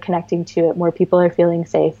people are connecting to it, more people are feeling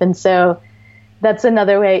safe. And so that's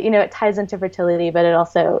another way, you know, it ties into fertility, but it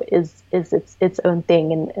also is its own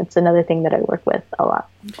thing. And it's another thing that I work with a lot.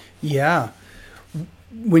 Yeah.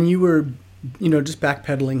 When you were, you know, just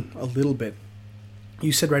backpedaling a little bit,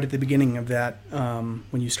 you said right at the beginning of that,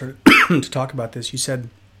 when you started to talk about this, you said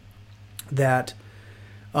that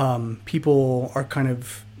people are kind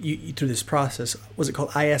of, you through this process, was it called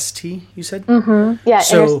IST, you said? Mm-hmm. Yeah,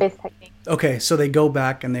 so, inner space technique. Okay, so they go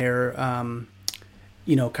back and they're,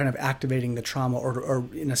 you know, kind of activating the trauma, or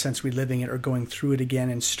in a sense reliving it, or going through it again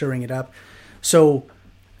and stirring it up. So,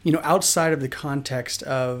 you know, outside of the context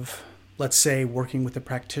of, let's say, working with a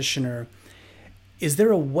practitioner, is there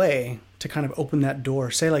a way to kind of open that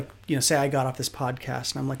door? Say, like, you know, say I got off this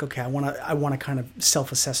podcast and I'm like, okay, I want to kind of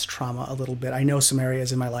self-assess trauma a little bit. I know some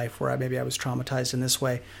areas in my life where maybe I was traumatized in this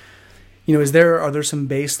way. You know, are there some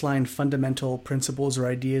baseline fundamental principles or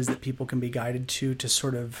ideas that people can be guided to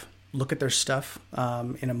sort of look at their stuff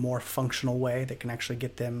in a more functional way that can actually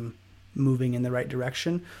get them moving in the right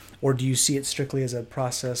direction? Or do you see it strictly as a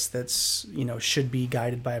process that's, you know, should be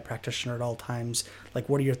guided by a practitioner at all times? Like,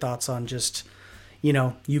 what are your thoughts on just, you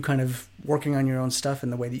know, you kind of working on your own stuff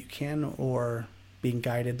in the way that you can, or being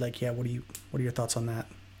guided? Like, what are your thoughts on that?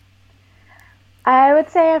 I would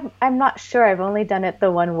say I'm not sure. I've only done it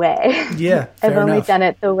the one way. Yeah, I've only done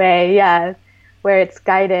it the way, where it's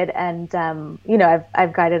guided. And, you know,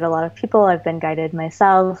 I've guided a lot of people. I've been guided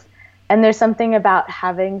myself. And there's something about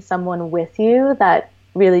having someone with you that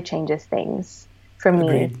really changes things for me.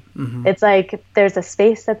 Agreed. Mm-hmm. It's like there's a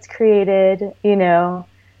space that's created, you know,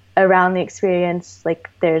 around the experience. Like,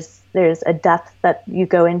 there's a depth that you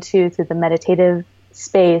go into through the meditative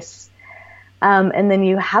space. And then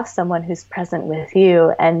you have someone who's present with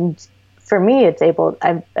you. And for me,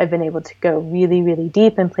 I've been able to go really, really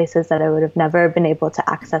deep in places that I would have never been able to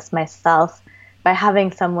access myself by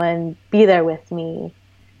having someone be there with me.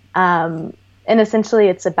 And essentially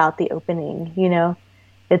it's about the opening, you know.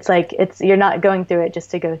 It's like, you're not going through it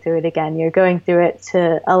just to go through it again. You're going through it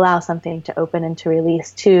to allow something to open and to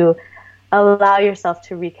release, to allow yourself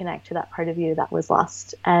to reconnect to that part of you that was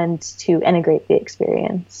lost, and to integrate the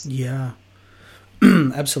experience. Yeah,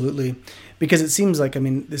 absolutely. Because it seems like, I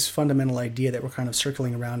mean, this fundamental idea that we're kind of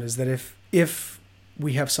circling around is that if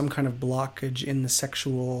we have some kind of blockage in the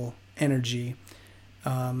sexual energy,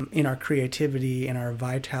 in our creativity, in our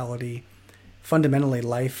vitality, fundamentally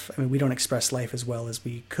life, I mean, we don't express life as well as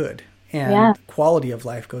we could. And quality of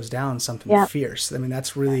life goes down something fierce. I mean,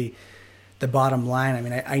 that's really the bottom line. I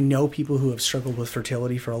mean, I know people who have struggled with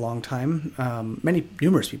fertility for a long time,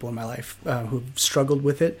 numerous people in my life who've struggled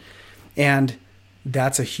with it. And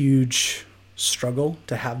that's a huge struggle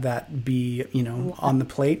to have that be, you know, on the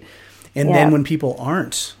plate. And then when people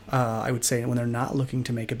aren't, I would say when they're not looking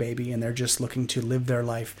to make a baby and they're just looking to live their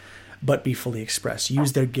life, but be fully expressed,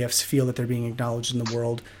 use their gifts, feel that they're being acknowledged in the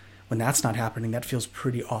world. When that's not happening, that feels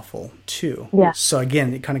pretty awful too. Yeah. So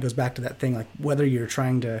again, it kind of goes back to that thing, like whether you're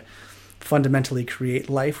trying to fundamentally create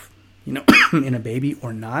life, you know, in a baby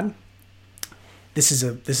or not, this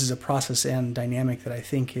is a process and dynamic that I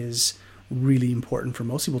think is really important for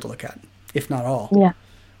most people to look at, if not all,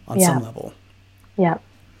 on some level. Yeah.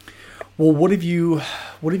 Well, what have you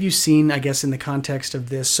seen, I guess, in the context of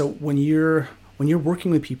this? So when you're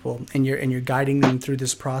working with people and you're guiding them through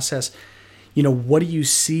this process, you know, what do you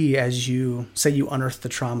see as you say you unearth the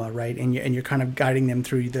trauma, right? And you're kind of guiding them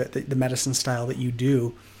through the medicine style that you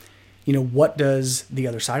do. You know, what does the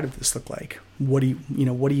other side of this look like? What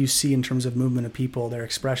do you see in terms of movement of people, their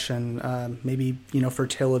expression, maybe, you know,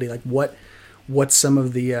 fertility? Like what's some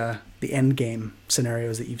of the end game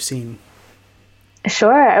scenarios that you've seen?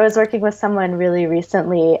 Sure. I was working with someone really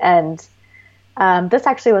recently, and This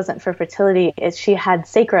actually wasn't for fertility. She had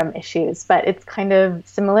sacrum issues, but it's kind of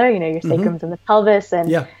similar. You know, your sacrum's in the pelvis, and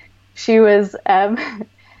Yeah. she was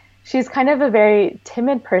she's kind of a very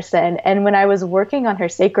timid person. And when I was working on her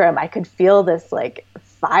sacrum, I could feel this like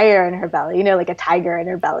fire in her belly, you know, like a tiger in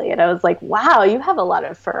her belly. And I was like, wow, you have a lot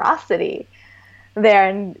of ferocity there.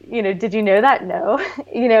 And, you know, did you know that? No.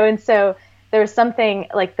 You know, and so there was something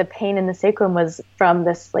like the pain in the sacrum was from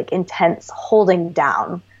this like intense holding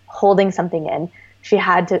down, holding something in. She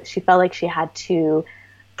felt like she had to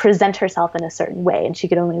present herself in a certain way, and she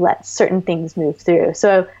could only let certain things move through.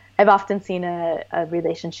 So I've often seen a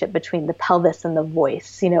relationship between the pelvis and the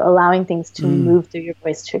voice, you know, allowing things to move through your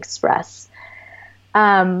voice to express.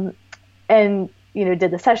 And, you know,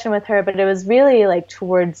 did the session with her, but it was really like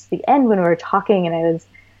towards the end when we were talking, and I was,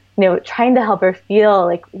 you know, trying to help her feel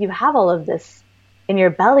like you have all of this in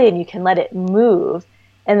your belly and you can let it move.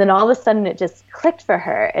 And then all of a sudden it just clicked for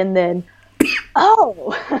her. And then,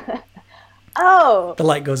 oh, the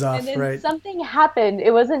light goes off, and then right? Something happened.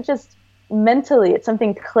 It wasn't just mentally, it's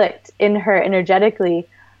something clicked in her energetically.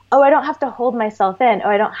 Oh, I don't have to hold myself in. Oh,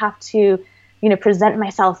 I don't have to, you know, present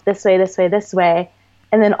myself this way, this way, this way.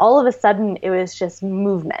 And then all of a sudden it was just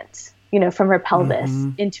movement, you know, from her pelvis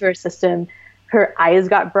into her system. Her eyes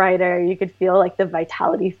got brighter. You could feel like the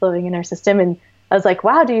vitality flowing in her system. And I was like,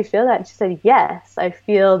 wow, do you feel that? And she said, yes, I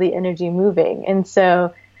feel the energy moving. And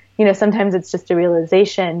so, you know, sometimes it's just a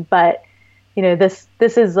realization, but you know, this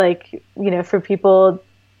is like, you know, for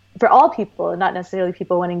all people, not necessarily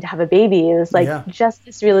people wanting to have a baby, it was like just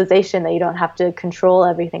this realization that you don't have to control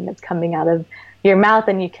everything that's coming out of your mouth,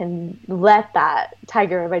 and you can let that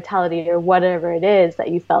tiger or vitality or whatever it is that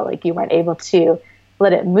you felt like you weren't able to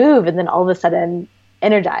let it move, and then all of a sudden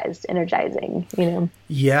energizing, you know?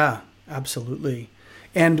 Yeah, absolutely.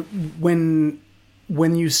 And when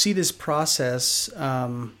you see this process,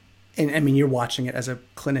 and I mean, you're watching it as a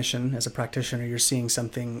clinician, as a practitioner, you're seeing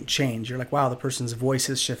something change. You're like, wow, the person's voice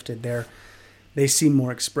has shifted. They seem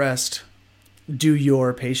more expressed. Do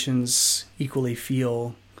your patients equally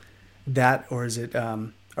feel that, or is it,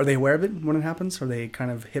 are they aware of it when it happens? Are they kind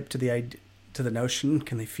of hip to the notion?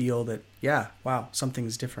 Can they feel that, yeah, wow,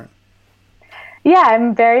 something's different? Yeah,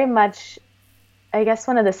 I'm very much, I guess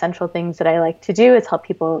one of the central things that I like to do is help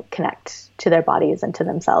people connect to their bodies and to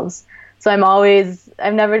themselves. So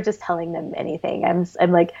I'm never just telling them anything.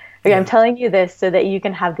 I'm like, okay, I'm telling you this so that you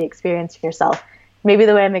can have the experience for yourself. Maybe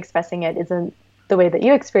the way I'm expressing it isn't the way that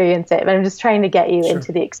you experience it, but I'm just trying to get you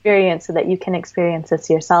into the experience so that you can experience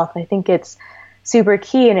this yourself. I think it's super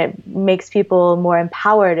key, and it makes people more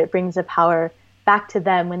empowered. It brings the power back to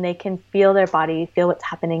them when they can feel their body, feel what's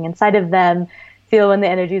happening inside of them, feel when the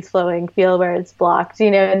energy is flowing, feel where it's blocked,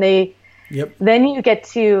 you know, and then you get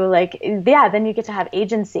to then you get to have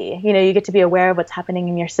agency, you know, you get to be aware of what's happening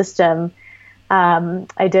in your system.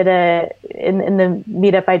 I did in the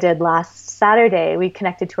meetup I did last Saturday, we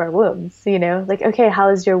connected to our wombs, you know, like, okay, how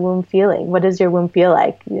is your womb feeling? What does your womb feel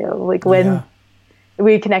like? You know, like when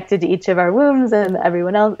we connected to each of our wombs and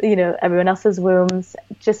everyone else, you know, everyone else's wombs,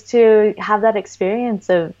 just to have that experience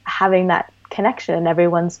of having that connection. And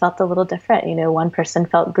everyone's felt a little different. You know, one person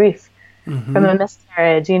felt grief from a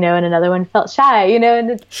miscarriage, you know, and another one felt shy, you know,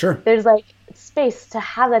 and there's like space to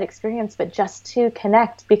have that experience, but just to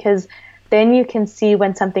connect, because then you can see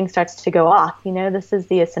when something starts to go off. You know, this is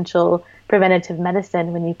the essential preventative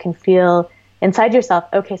medicine, when you can feel inside yourself,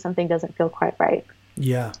 okay, something doesn't feel quite right.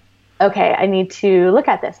 Yeah. Okay, I need to look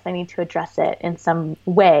at this. I need to address it in some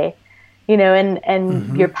way, you know,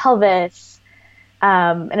 and your pelvis,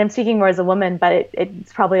 and I'm speaking more as a woman, but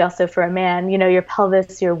it's probably also for a man, you know, your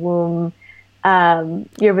pelvis, your womb,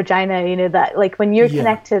 your vagina, you know, that like when you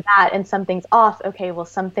connect to that and something's off, okay, well,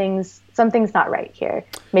 something's not right here.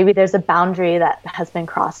 Maybe there's a boundary that has been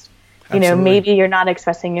crossed. Absolutely. You know, maybe you're not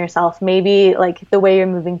expressing yourself. Maybe like the way you're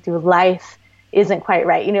moving through life isn't quite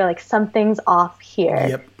right. You know, like something's off here.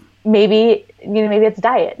 Yep. Maybe, you know, maybe it's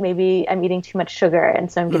diet. Maybe I'm eating too much sugar,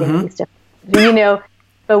 and so I'm getting these different, you know,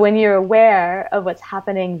 but when you're aware of what's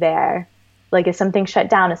happening there, like is something shut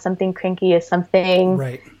down, is something cranky, is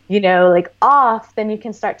something, you know, like off, then you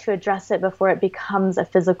can start to address it before it becomes a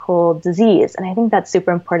physical disease. And I think that's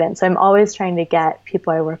super important. So I'm always trying to get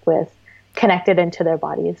people I work with connected into their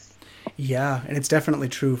bodies. Yeah. And it's definitely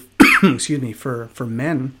true, excuse me, for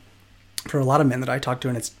men, for a lot of men that I talk to,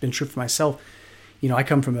 and it's been true for myself. You know, I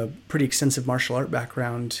come from a pretty extensive martial art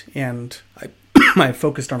background, and I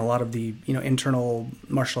focused on a lot of the, you know, internal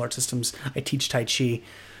martial art systems. I teach Tai Chi.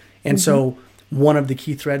 And so one of the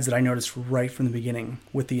key threads that I noticed right from the beginning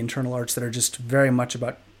with the internal arts that are just very much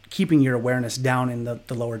about keeping your awareness down in the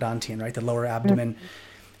lower dantian, right? The lower abdomen,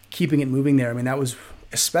 keeping it moving there. I mean, that was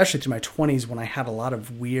especially through my 20s when I had a lot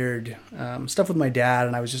of weird stuff with my dad,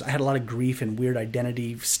 and I had a lot of grief and weird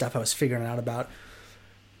identity stuff I was figuring out about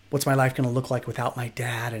what's my life going to look like without my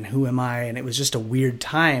dad, and who am I? And it was just a weird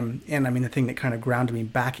time. And I mean, the thing that kind of grounded me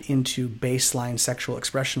back into baseline sexual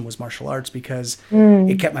expression was martial arts, because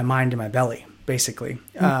it kept my mind in my belly, basically.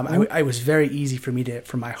 I was very easy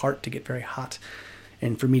for my heart to get very hot,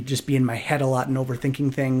 and for me to just be in my head a lot and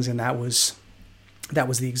overthinking things. And that was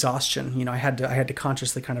the exhaustion. You know, I had to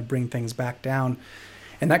consciously kind of bring things back down.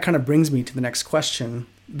 And that kind of brings me to the next question,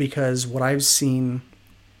 because what I've seen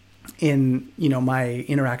in, you know, my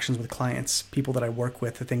interactions with clients, people that I work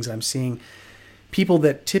with, the things that I'm seeing, people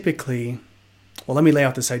that typically, well, let me lay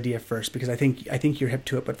out this idea first, because I think you're hip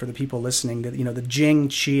to it, but for the people listening, that, you know, the Jing,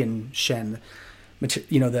 Qi, and Shen,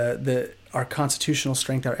 you know, our constitutional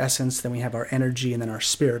strength, our essence, then we have our energy, and then our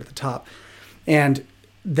spirit at the top. And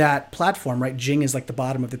that platform, right, Jing is like the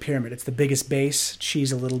bottom of the pyramid. It's the biggest base.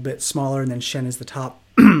 Qi's a little bit smaller, and then Shen is the top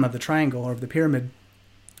of the triangle or of the pyramid.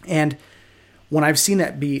 And when I've seen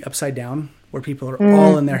that be upside down, where people are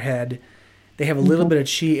all in their head, they have a little bit of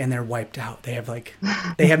Qi and they're wiped out. They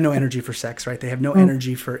have no energy for sex, right? They have no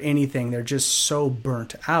energy for anything. They're just so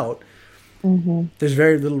burnt out. There's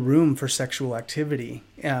very little room for sexual activity,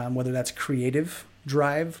 whether that's creative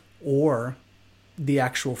drive or the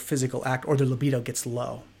actual physical act, or their libido gets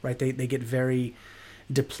low, right? They get very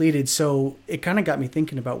depleted. So it kind of got me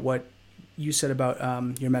thinking about what you said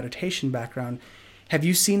about your meditation background. Have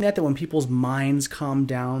you seen that when people's minds calm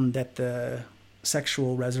down, that the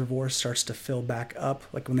sexual reservoir starts to fill back up,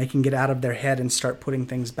 like when they can get out of their head and start putting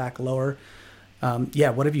things back lower?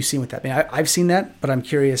 What have you seen with that? I mean, I've seen that, but I'm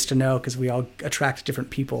curious to know, because we all attract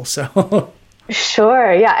different people. So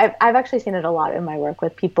Sure. Yeah, I've actually seen it a lot in my work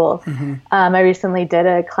with people. I recently did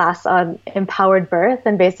a class on empowered birth,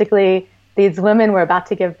 and basically these women were about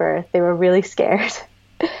to give birth. They were really scared.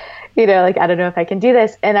 You know, like, I don't know if I can do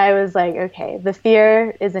this. And I was like, okay, the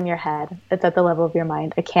fear is in your head. It's at the level of your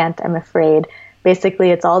mind. I'm afraid. Basically,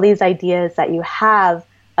 it's all these ideas that you have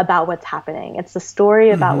about what's happening. It's the story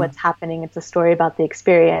about what's happening. It's a story about the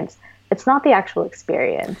experience. It's not the actual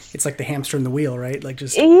experience. It's like the hamster in the wheel, right? Like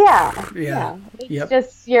just yeah. It's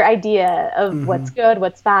just your idea of what's good,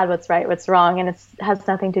 what's bad, what's right, what's wrong, and it has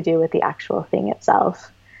nothing to do with the actual thing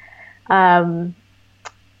itself.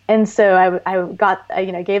 And so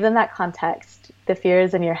I gave them that context. The fear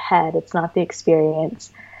is in your head. It's not the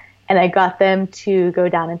experience. And I got them to go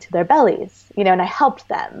down into their bellies, you know, and I helped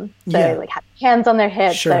them. So I had hands on their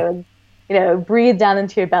hips. Sure. I would, you know, breathe down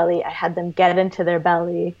into your belly. I had them get into their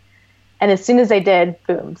belly. And as soon as they did,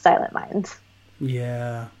 boom, silent mind.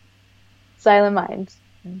 Yeah. Silent mind.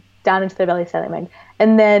 Down into their belly, silent mind.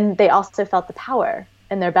 And then they also felt the power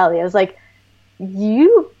in their belly. I was like,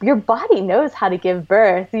 your body knows how to give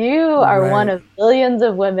birth. You are one of billions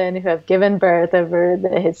of women who have given birth over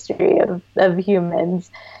the history of humans.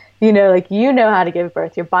 You know, like, you know how to give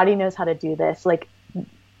birth. Your body knows how to do this. Like,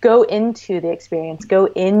 go into the experience. Go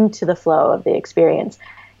into the flow of the experience.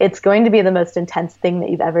 It's going to be the most intense thing that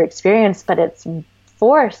you've ever experienced, but it's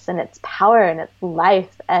force and it's power and it's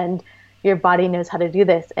life, and your body knows how to do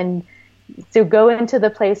this. And so go into the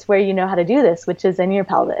place where you know how to do this, which is in your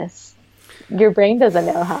pelvis. Your brain doesn't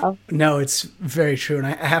know how. No, it's very true. And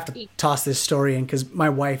I have to toss this story in, because my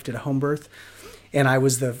wife did a home birth, and I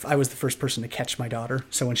was the first person to catch my daughter.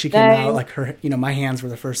 So when she came out, like, her, you know, my hands were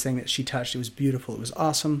the first thing that she touched. It was beautiful. It was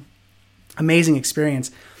awesome. Amazing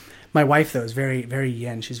experience. My wife, though, is very, very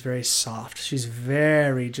yin. She's very soft. She's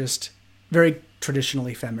very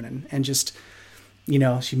traditionally feminine, and just, you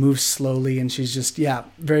know, she moves slowly, and she's just,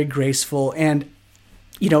 very graceful. And,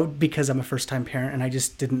 you know, because I'm a first-time parent and I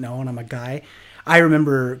just didn't know, and I'm a guy, I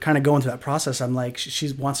remember kind of going through that process. I'm like,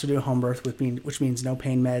 she wants to do a home birth with me, which means no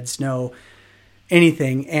pain meds, no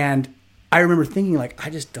anything. And I remember thinking, like,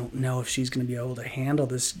 I just don't know if she's going to be able to handle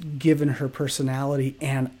this given her personality.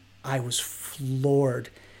 And I was floored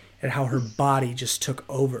at how her body just took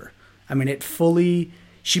over. I mean,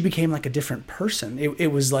 she became like a different person.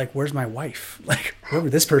 It was like, where's my wife? Like,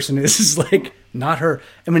 whoever this person is like not her.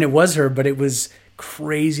 I mean, it was her, but it was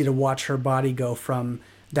crazy to watch her body go from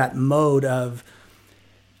that mode of,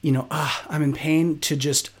 you know, I'm in pain, to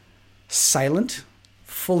just silent,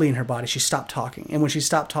 fully in her body. She stopped talking. And when she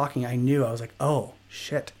stopped talking, I was like, oh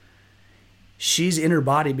shit, she's in her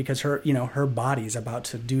body, because her body is about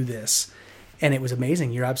to do this. And it was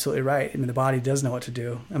amazing. You're absolutely right. I mean, the body does know what to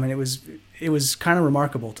do. I mean, it was kind of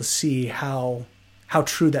remarkable to see how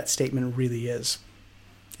true that statement really is.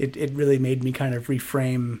 It really made me kind of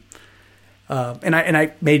reframe, and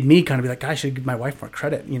I made me kind of be like, I should give my wife more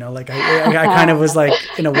credit. You know, like I kind of was like,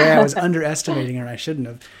 in a way, I was underestimating her, and I shouldn't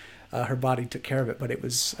have. her body took care of it. But it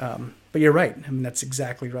was, but you're right. I mean, that's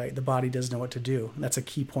exactly right. The body does know what to do. That's a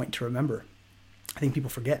key point to remember. I think people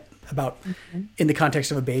forget about in the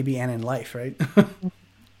context of a baby and in life, right?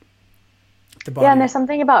 The body. Yeah, and there's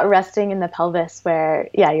something about resting in the pelvis where,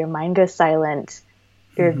 your mind goes silent,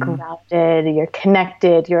 you're grounded, you're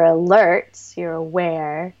connected, you're alert, you're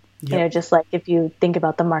aware. Yep. Just like if you think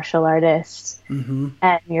about the martial artist,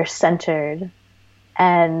 and you're centered,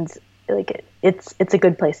 and like it's a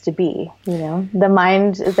good place to be. The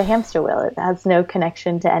mind is a hamster wheel; it has no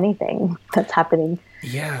connection to anything that's happening.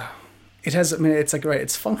 Yeah. It has, I mean, it's like, right,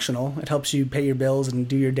 it's functional. It helps you pay your bills and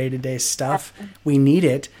do your day-to-day stuff. We need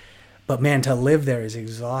it. But man, to live there is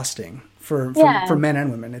exhausting for men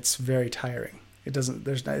and women. It's very tiring.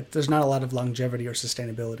 There's not a lot of longevity or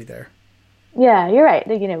sustainability there. Yeah, you're right.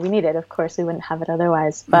 We need it. Of course, we wouldn't have it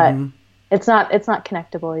otherwise, but it's not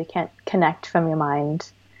connectable. You can't connect from your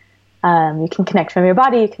mind. You can connect from your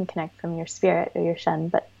body, you can connect from your spirit or your shen,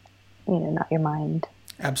 but not your mind.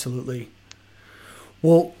 Absolutely.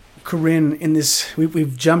 Well, Corinne, in this,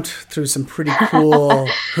 we've jumped through some pretty cool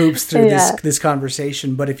hoops through this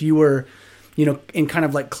conversation. But if you were, in kind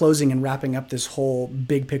of like closing and wrapping up this whole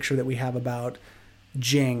big picture that we have about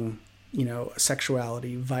Jing,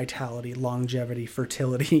 sexuality, vitality, longevity,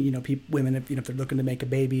 fertility, women, if they're looking to make a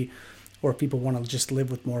baby, or if people want to just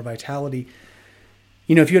live with more vitality,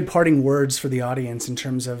 if you had parting words for the audience in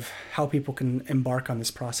terms of how people can embark on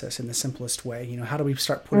this process in the simplest way, how do we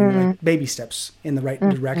start putting like baby steps in the right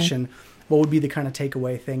direction? What would be the kind of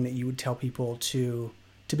takeaway thing that you would tell people to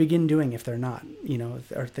begin doing if they're not,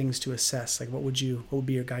 or things to assess? Like what would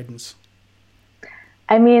be your guidance?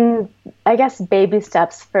 I mean, I guess baby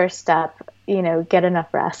steps, first step, get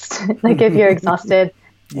enough rest. Like if you're exhausted,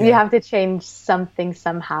 you have to change something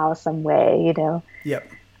somehow, some way,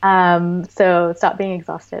 Yep. So stop being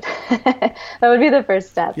exhausted. That would be the first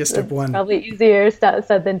step. Yeah, step one. Probably easier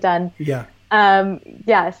said than done.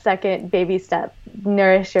 Yeah. Second baby step,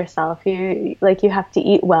 nourish yourself. You have to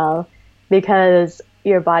eat well because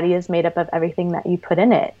your body is made up of everything that you put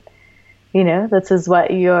in it. This is what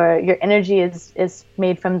your energy is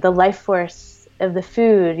made from the life force of the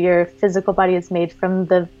food. Your physical body is made from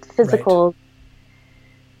the physical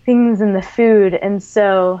things in the food. And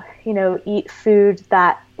so, eat food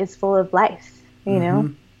that is full of life,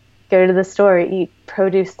 go to the store, eat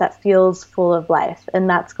produce that feels full of life. And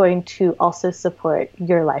that's going to also support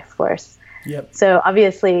your life force. Yep. So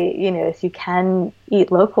obviously, if you can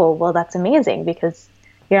eat local, well, that's amazing because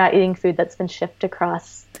you're not eating food that's been shipped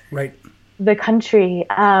across the country.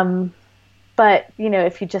 But,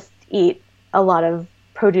 if you just eat a lot of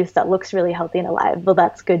produce that looks really healthy and alive, well,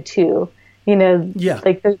 that's good too.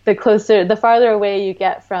 Like the farther away you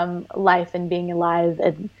get from life and being alive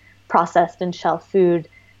and processed and shelf food,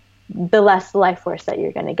 the less life force that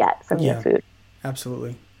you're going to get from your food.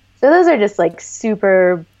 Absolutely. So those are just like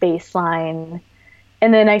super baseline.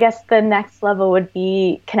 And then I guess the next level would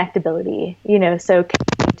be connectability, so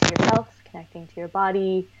connecting to yourself, connecting to your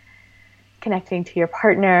body, connecting to your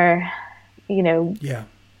partner,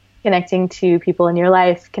 connecting to people in your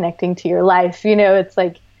life, connecting to your life. It's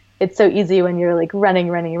like, it's so easy when you're like running,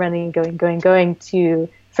 going to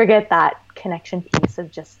forget that connection piece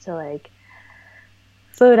of just to like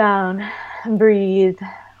slow down, breathe.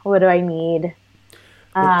 What do I need?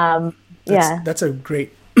 That's a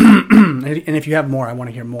great, and if you have more, I want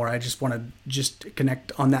to hear more. I just want to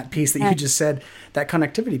connect on that piece that you just said. That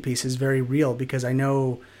connectivity piece is very real because I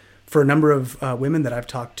know for a number of women that I've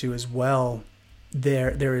talked to as well,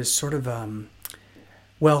 there is sort of,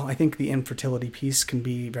 I think the infertility piece can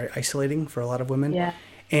be very isolating for a lot of women. Yeah.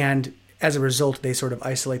 And as a result, they sort of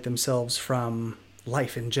isolate themselves from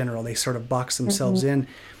life in general. They sort of box themselves in.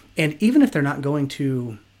 And even if they're not going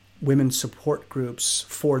to women's support groups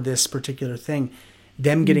for this particular thing,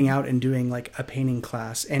 them getting out and doing like a painting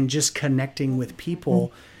class and just connecting with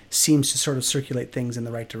people seems to sort of circulate things in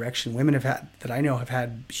the right direction. Women that I know have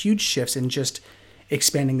had huge shifts in just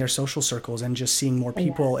expanding their social circles and just seeing more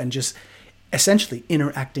people and just essentially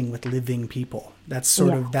interacting with living people. That's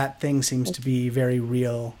sort of, that thing seems to be very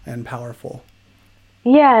real and powerful.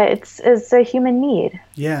 Yeah, it's a human need.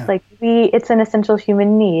 Yeah. Like it's an essential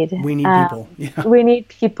human need. We need people. Yeah. We need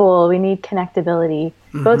people. We need connectability,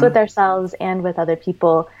 both with ourselves and with other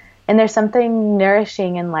people. And there's something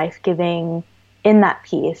nourishing and life-giving in that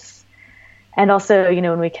piece. And also,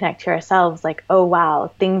 when we connect to ourselves, like, oh,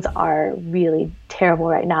 wow, things are really terrible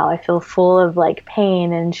right now. I feel full of like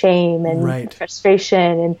pain and shame and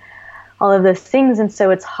frustration and all of those things. And so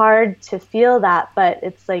it's hard to feel that, but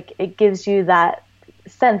it's like, it gives you that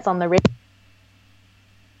sense on the radio.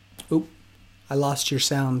 Oop, I lost your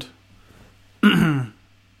sound.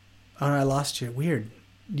 Oh, I lost you. Weird.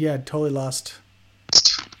 Yeah, totally lost.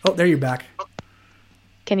 Oh, there you're back.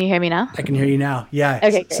 Can you hear me now? I can hear you now. Yeah.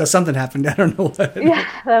 Okay, So great. something happened. I don't know what. Yeah,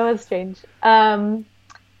 that was strange.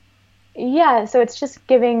 Yeah, so it's just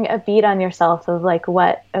giving a beat on yourself of like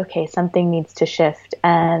okay, something needs to shift.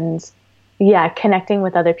 And yeah, connecting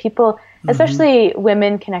with other people, especially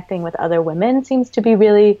women connecting with other women seems to be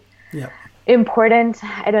really important.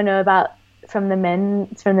 I don't know about from the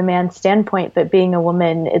man's standpoint, but being a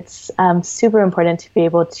woman, it's super important to be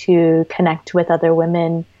able to connect with other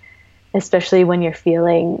women, especially when you're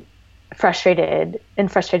feeling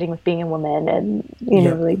frustrating with being a woman. And, you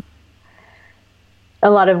know, like a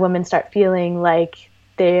lot of women start feeling like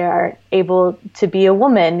they are able to be a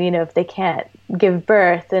woman, you know, if they can't give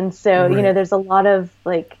birth. And so, you know, there's a lot of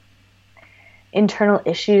like internal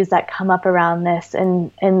issues that come up around this,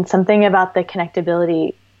 and something about the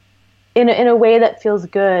connectability in a way that feels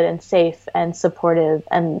good and safe and supportive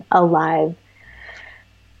and alive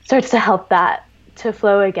starts to help that to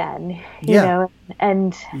flow again, you know,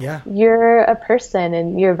 and you're a person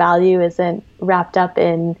and your value isn't wrapped up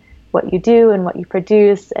in what you do and what you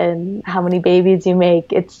produce and how many babies you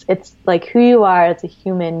make. It's like who you are as a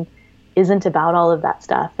human isn't about all of that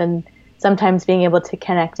stuff. And sometimes being able to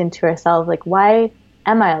connect into ourselves, like, why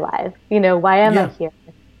am I alive? You know, why am I here?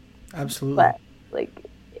 Absolutely. But like,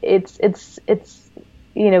 it's,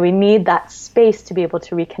 you know, we need that space to be able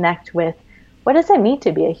to reconnect with what does it mean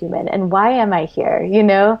to be a human and why am I here, you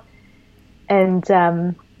know? And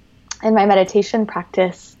in my meditation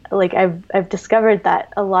practice, like I've discovered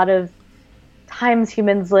that a lot of times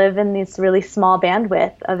humans live in this really small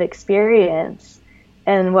bandwidth of experience,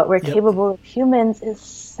 and what we're capable of humans is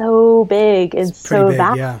so big and so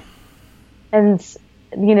vast. And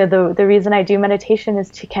you know, the reason I do meditation is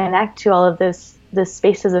to connect to all of the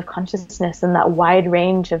spaces of consciousness and that wide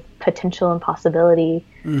range of potential and possibility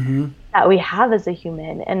that we have as a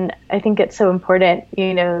human. And I think it's so important,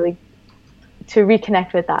 you know, like, to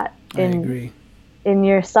reconnect with that in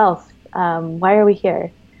yourself. Why are we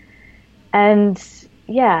here? And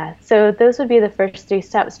so those would be the first 3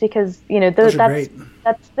 steps, because, you know, that's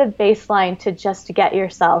the baseline to just get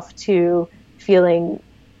yourself to feeling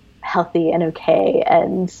healthy and okay.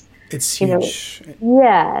 And it's huge.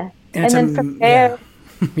 And then from there,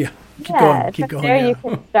 keep going. You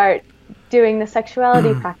can start doing the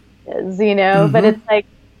sexuality practices, you know, but it's like,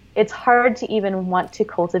 it's hard to even want to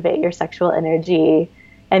cultivate your sexual energy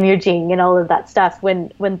and your Jing and all of that stuff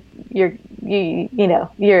when you're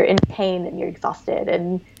in pain and you're exhausted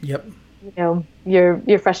and you know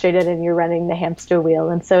you're frustrated and you're running the hamster wheel.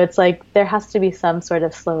 And so it's like there has to be some sort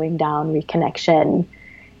of slowing down, reconnection,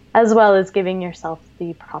 as well as giving yourself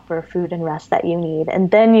the proper food and rest that you need.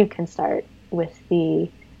 And then you can start with the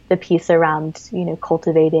piece around, you know,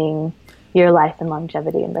 cultivating your life and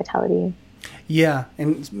longevity and vitality. Yeah,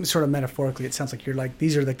 and sort of metaphorically, it sounds like you're like,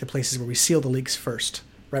 these are like the places where we seal the leaks first,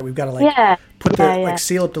 right? We've got to like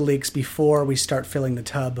seal up the leaks before we start filling the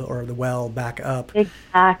tub or the well back up.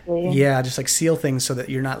 Exactly. Yeah, just like seal things so that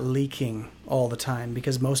you're not leaking all the time,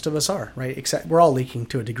 because most of us are, right? Except we're all leaking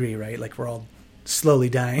to a degree, right? Like we're all slowly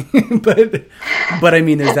dying, but I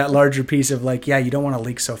mean, there's that larger piece of like, you don't want to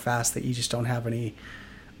leak so fast that you just don't have any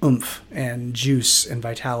oomph and juice and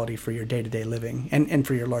vitality for your day-to-day living and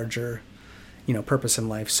for your larger, you know, purpose in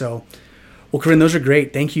life. So, well, Corinne, those are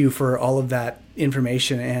great. Thank you for all of that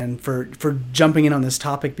information and for jumping in on this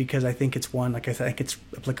topic, because I think it's one, like I think it's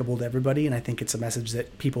applicable to everybody, and I think it's a message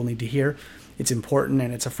that people need to hear. It's important,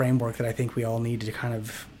 and it's a framework that I think we all need to kind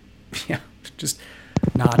of, just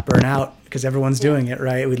not burn out, because everyone's doing it,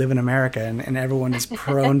 right? We live in America, and everyone is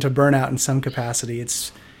prone to burnout in some capacity.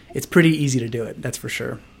 It's pretty easy to do it, that's for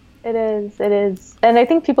sure. It is. And I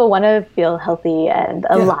think people want to feel healthy and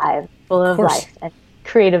alive, full of life, and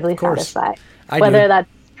creatively satisfied. Whether that's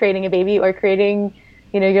creating a baby or creating,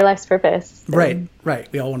 you know, your life's purpose. Right.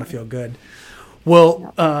 We all want to feel good.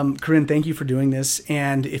 Well, Corinne, thank you for doing this.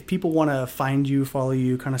 And if people want to find you, follow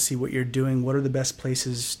you, kind of see what you're doing, what are the best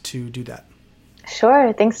places to do that?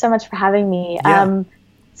 Sure. Thanks so much for having me. Yeah.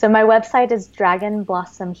 So my website is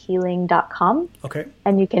dragonblossomhealing.com. Okay.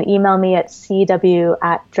 And you can email me at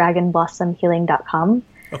cw@dragonblossomhealing.com.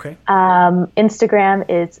 Okay. Instagram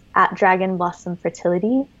is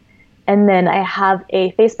 @dragonblossomfertility. And then I have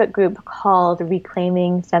a Facebook group called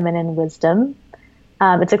Reclaiming Feminine Wisdom.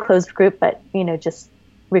 It's a closed group, but, you know, just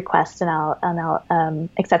request and I'll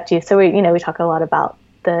accept you. So we talk a lot about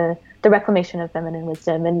the reclamation of feminine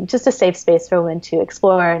wisdom and just a safe space for women to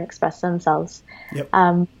explore and express themselves. Yep.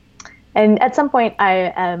 And at some point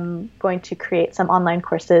I am going to create some online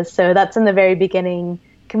courses. So that's in the very beginning,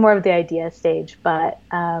 more of the idea stage, but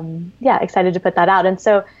excited to put that out. And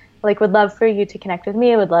so would love for you to connect with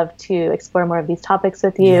me. I would love to explore more of these topics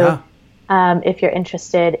with you. Yeah. If you're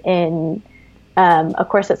interested in a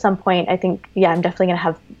course at some point, I think, I'm definitely going to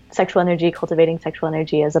have sexual energy, cultivating sexual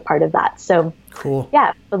energy as a part of that. So cool.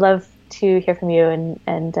 Yeah, would love to hear from you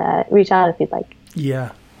and reach out if you'd like.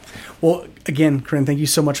 Yeah. Well, again, Corinne, thank you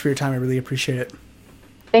so much for your time. I really appreciate it.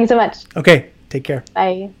 Thanks so much. Okay. Take care.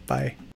 Bye. Bye.